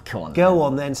 Oh, come on. Go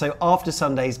on then. So after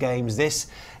Sunday's games, this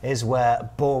is where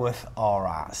Bournemouth are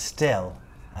at. Still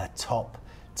a top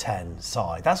 10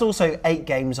 side. That's also 8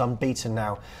 games unbeaten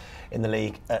now in the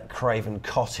league at Craven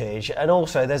Cottage. And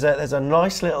also there's a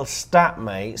nice little stat,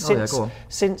 mate. Since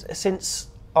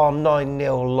our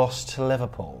 9-0 loss to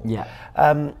Liverpool. Yeah.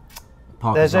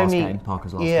 Parker's last game.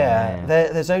 Yeah.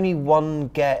 There's only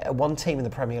one team in the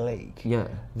Premier League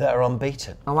that are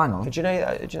unbeaten. Oh, hang on. Did you know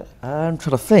that? I'm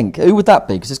trying to think. Who would that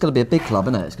be? Because it's going to be a big club,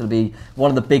 isn't it? It's going to be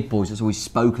one of the big boys that's always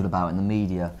spoken about in the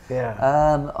media.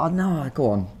 Yeah. No,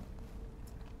 go on.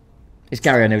 It's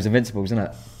Gary O'Neill's Invincibles, isn't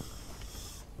it?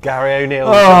 Gary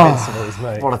O'Neill's Invincibles,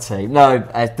 mate. What a team. No,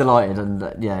 delighted. And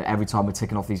every time we're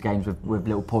ticking off these games with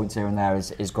little points here and there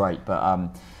is great. But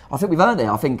I think we've earned it.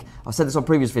 I think I've said this on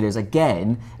previous videos.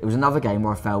 Again, it was another game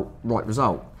where I felt right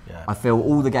result. Yeah. I feel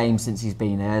all the games since he's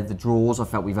been here, the draws, I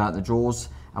felt we've earned the draws.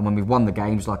 And when we've won the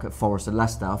games, like at Forest and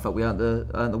Leicester, I felt we earned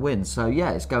the win. So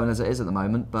yeah, it's going as it is at the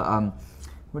moment. But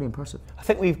really impressive. I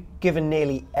think we've given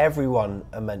nearly everyone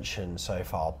a mention so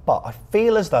far, but I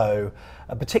feel as though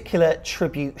a particular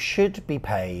tribute should be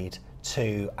paid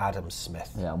to Adam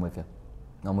Smith. Yeah, I'm with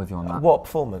you on that. What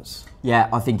performance? Yeah,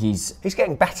 I think he's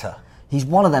getting better. He's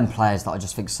one of them players that I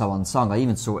just think is so unsung. I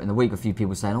even saw it in the week, a few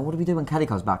people saying, what do we do when Kelly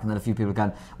comes back? And then a few people are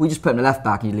going, we just put him in left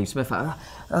back and you leave Smith out.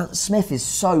 Smith is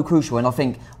so crucial, and I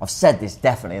think I've said this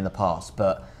definitely in the past,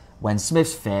 but when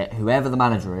Smith's fit, whoever the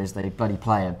manager is, they bloody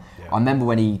play him. Yeah. I remember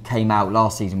when he came out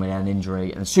last season when he had an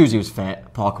injury, and as soon as he was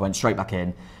fit, Parker went straight back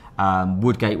in.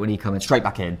 Woodgate, when he came in, straight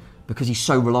back in, because he's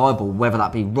so reliable, whether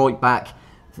that be right back,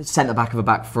 centre back of a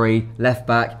back three, left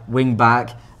back, wing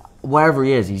back, wherever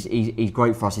he is, he's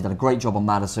great for us. He did a great job on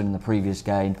Maddison in the previous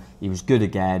game. He was good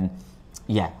again.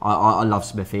 Yeah, I love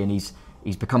Smithy, and he's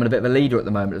becoming a bit of a leader at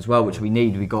the moment as well, which we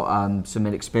need. We got some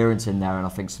inexperience in there, and I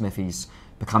think Smithy's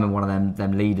becoming one of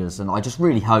them leaders. And I just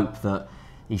really hope that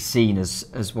he's seen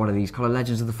as one of these kind of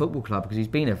legends of the football club, because he's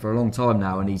been here for a long time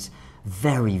now, and he's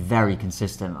very, very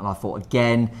consistent. And I thought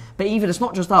again, but even it's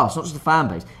not just us, not just the fan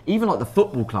base, even like the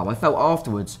football club. I felt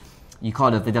afterwards, they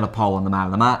did a poll on the man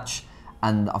of the match.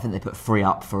 And I think they put 3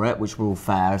 up for it, which were all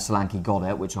fair. Solanke got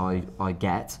it, which I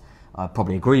get. I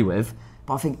probably agree with.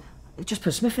 But I think just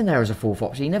put Smith in there as a fourth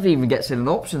option. He never even gets in an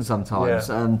option sometimes.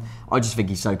 Yeah. I just think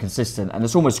he's so consistent. And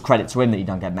it's almost credit to him that he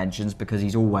don't get mentions, because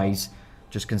he's always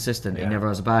just consistent. Yeah. He never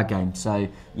has a bad game. So,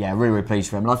 yeah, really, really pleased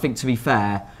for him. And I think, to be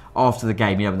fair, after the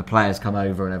game, when the players come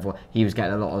over and everyone, he was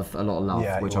getting a lot of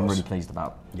love, which I'm really pleased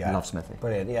about. Yeah. Love Smithy.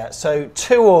 Brilliant, yeah. So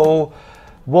 2-2.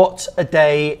 What a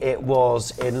day it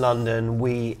was in London.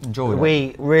 We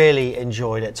really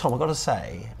enjoyed it. Tom, I've got to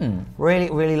say, really,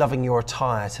 really loving your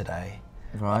attire today.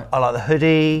 Right. I like the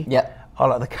hoodie. Yeah. I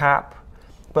like the cap.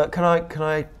 But can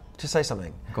I just say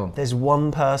something? Go on. There's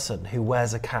one person who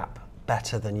wears a cap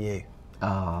better than you.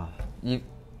 Have you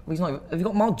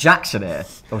got Mark Jackson here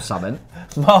or something?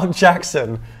 Mark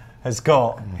Jackson has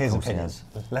got his opinions.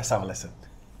 Let's have a listen.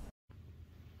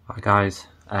 Hi guys.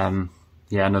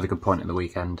 Another good point at the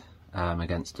weekend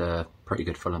against a pretty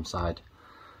good Fulham side.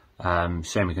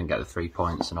 Shame we couldn't get the 3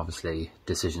 points, and obviously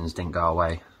decisions didn't go our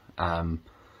way.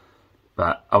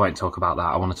 But I won't talk about that.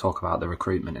 I want to talk about the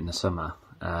recruitment in the summer.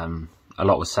 A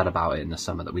lot was said about it in the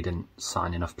summer, that we didn't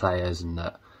sign enough players and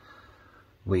that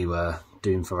we were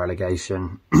doomed for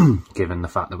relegation, given the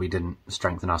fact that we didn't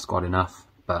strengthen our squad enough.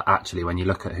 But actually, when you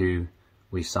look at who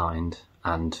we've signed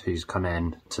and who's come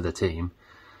in to the team,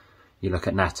 you look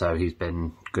at Neto, he's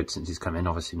been good since he's come in.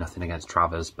 Obviously, nothing against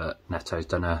Travers, but Neto's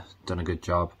done a good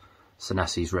job.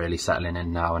 Senesi's really settling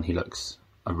in now, and he looks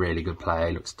a really good player.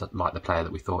 He looks like the player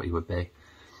that we thought he would be.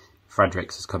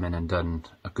 Fredericks has come in and done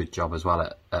a good job as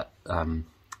well at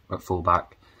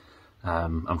fullback.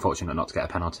 Unfortunate not to get a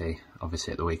penalty,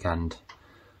 obviously, at the weekend.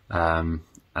 And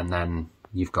then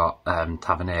you've got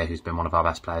Tavernier, who's been one of our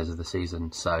best players of the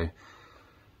season. So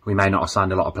we may not have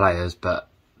signed a lot of players, but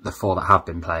the 4 that have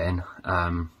been playing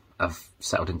have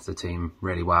settled into the team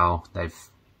really well. They've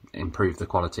improved the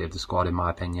quality of the squad, in my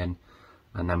opinion.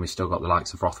 And then we've still got the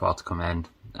likes of Rothwell to come in.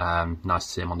 Nice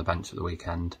to see him on the bench at the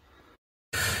weekend.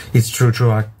 It's true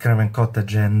at Craven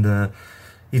Cottage, and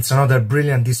it's another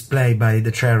brilliant display by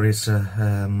the Cherries.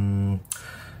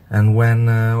 and when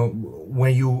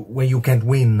you can't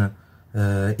win,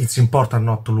 it's important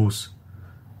not to lose.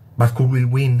 But could we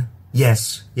win?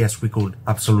 Yes, we could,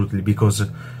 absolutely, because as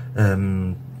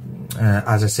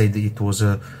I said, it was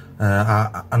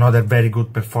another very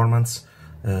good performance.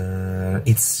 We are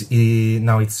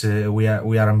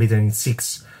unbeaten in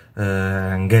 6,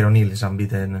 and Gary O'Neill is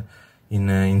unbeaten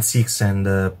in 6, and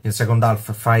in second half,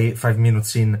 5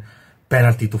 minutes in,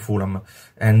 penalty to Fulham.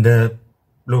 And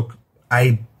look,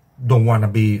 I don't want to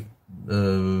be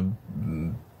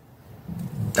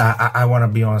I want to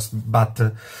be honest, but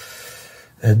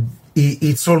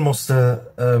it's almost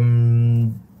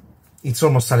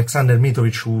Alexander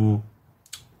Mitrovic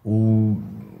who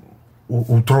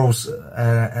throws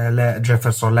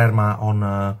Jefferson Lerma on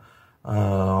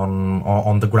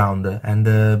the ground, and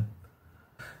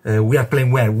we are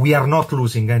playing well. We are not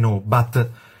losing, I know, but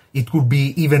it could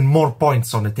be even more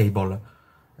points on the table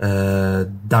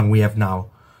than we have now.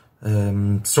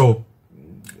 So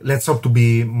let's hope to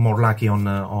be more lucky on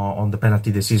the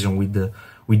penalty decision with the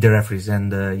referees.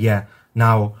 And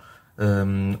now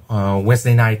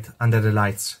Wednesday night under the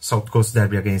lights, South Coast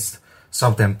derby against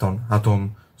Southampton at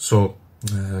home. So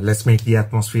let's make the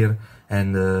atmosphere,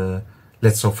 and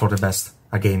let's hope for the best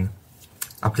again.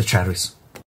 Up the cherries.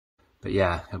 But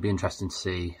yeah, it'll be interesting to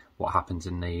see what happens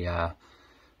in the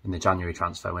January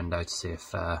transfer window, to see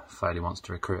if Foley wants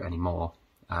to recruit any more.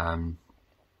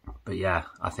 But yeah,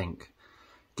 I think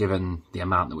given the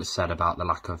amount that was said about the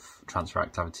lack of transfer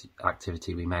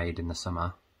activity we made in the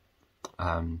summer,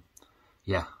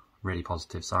 really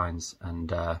positive signs.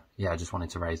 And I just wanted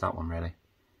to raise that one, really.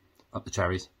 Up the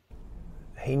cherries.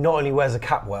 He not only wears a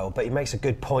cap well, but he makes a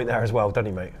good point there as well, doesn't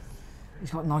he, mate?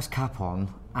 He's got a nice cap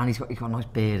on, and he's got a nice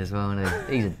beard as well, isn't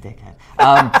he? He's a dickhead.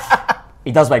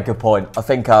 He does make a good point. I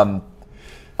think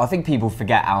people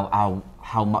forget how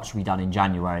much we done in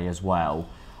January as well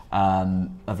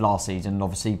of last season. And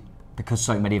obviously, because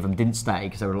so many of them didn't stay,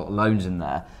 because there were a lot of loans in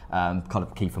there. Kind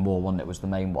of Kiefer Moore one that was the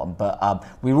main one. But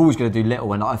we were always going to do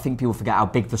little, and I think people forget how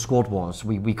big the squad was.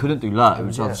 We couldn't do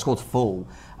loads, so the squad's full.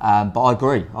 But I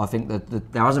agree. I think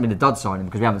that there hasn't been a dud signing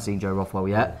because we haven't seen Joe Rothwell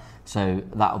yet. So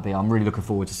that'll be. I'm really looking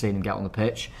forward to seeing him get on the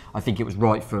pitch. I think it was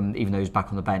right from, even though he was back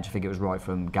on the bench, I think it was right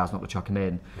from Gaz not to chuck him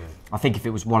in. Yeah. I think if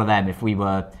it was one of them, if we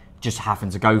were just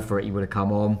having to go for it, he would have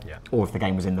come on. Yeah. Or if the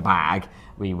game was in the bag,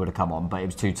 we would have come on. But it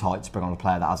was too tight to bring on a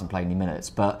player that hasn't played any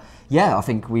minutes. But yeah, I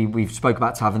think we've spoke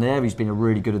about Tavernier. He's been a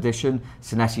really good addition.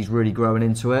 Senesi's really growing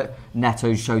into it.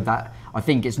 Neto's showed that. I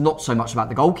think it's not so much about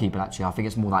the goalkeeper, actually. I think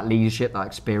it's more that leadership, that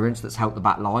experience that's helped the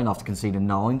back line after conceding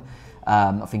 9.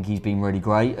 I think he's been really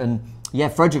great. And yeah,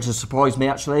 Fredericks has surprised me,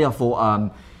 actually. I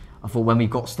thought when we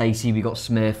got Stacey, we got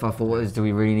Smith. I thought, do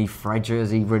we really need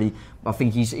Fredericks? I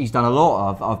think he's done a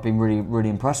lot. I've been really, really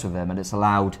impressed with him, and it's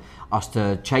allowed us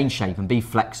to change shape and be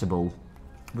flexible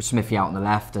with Smithy out on the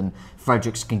left, and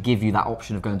Fredericks can give you that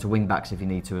option of going to wing backs if you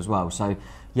need to as well. So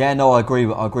yeah, no, I agree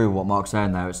with what Mark's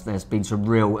saying there. There's been some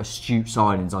real astute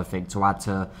signings, I think, to add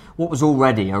to what was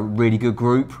already a really good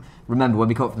group. Remember, when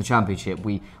we got from the Championship,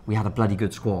 we had a bloody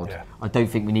good squad. Yeah. I don't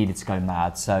think we needed to go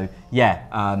mad. So yeah,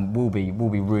 we'll be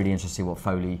really interested to see what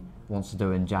Foley wants to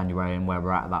do in January and where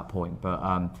we're at that point. But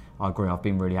I agree. I've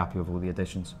been really happy with all the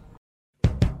additions.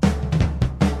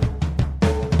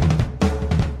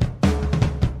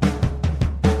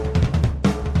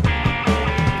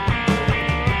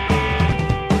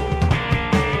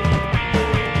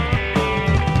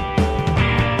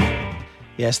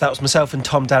 Yes, that was myself and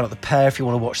Tom down at the Pair. If you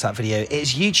want to watch that video,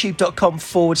 it's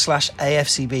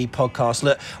youtube.com/AFCB podcast.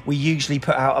 Look, we usually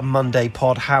put out a Monday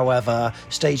pod. However,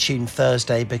 stay tuned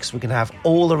Thursday because we're going to have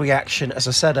all the reaction, as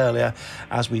I said earlier,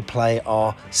 as we play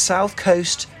our South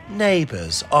Coast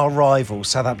neighbours, our rivals,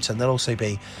 Southampton. There'll also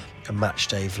be a match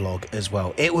day vlog as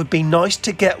well. It would be nice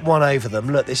to get one over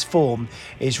them. Look, this form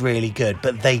is really good,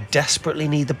 but they desperately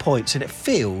need the points, and it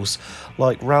feels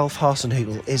like Ralph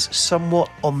Hasenhüttl is somewhat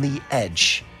on the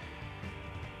edge.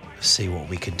 Let's see what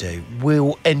we can do.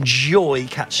 We'll enjoy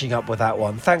catching up with that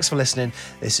one. Thanks for listening.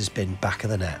 This has been Back of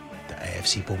the Net, the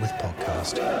AFC Bournemouth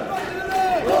podcast.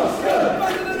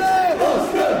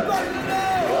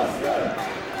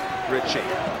 Ritchie.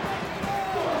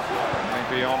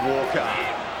 Maybe on Walker.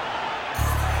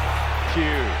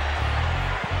 Pugh,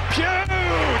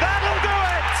 that'll do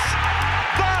it!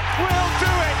 That will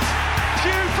do it!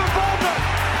 Pugh for Bournemouth!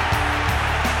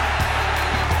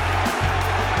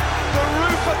 The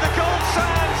roof of the Gold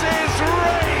Sands is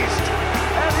raised!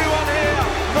 Everyone here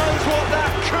knows what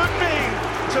that could mean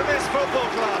to this football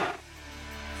club.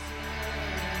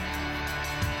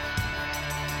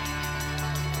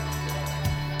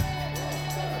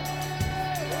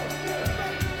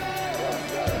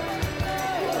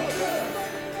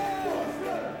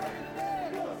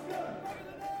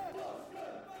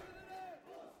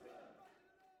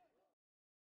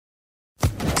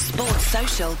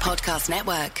 Sports Social Podcast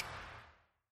Network.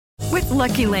 With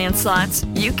Lucky Land Slots,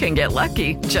 you can get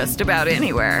lucky just about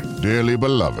anywhere. Dearly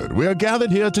beloved, we are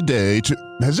gathered here today to...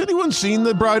 Has anyone seen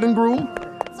the bride and groom?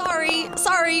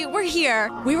 Sorry, we're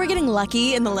here. We were getting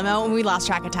lucky in the limo and we lost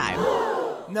track of time.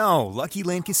 No, Lucky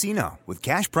Land Casino, with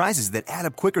cash prizes that add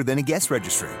up quicker than a guest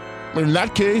registry. In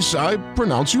that case, I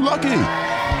pronounce you lucky.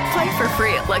 Play for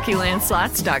free at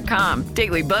LuckyLandSlots.com.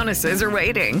 Daily bonuses are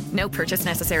waiting. No purchase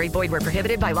necessary. Void where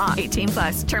prohibited by law.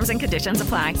 18+. Terms and conditions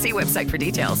apply. See website for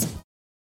details.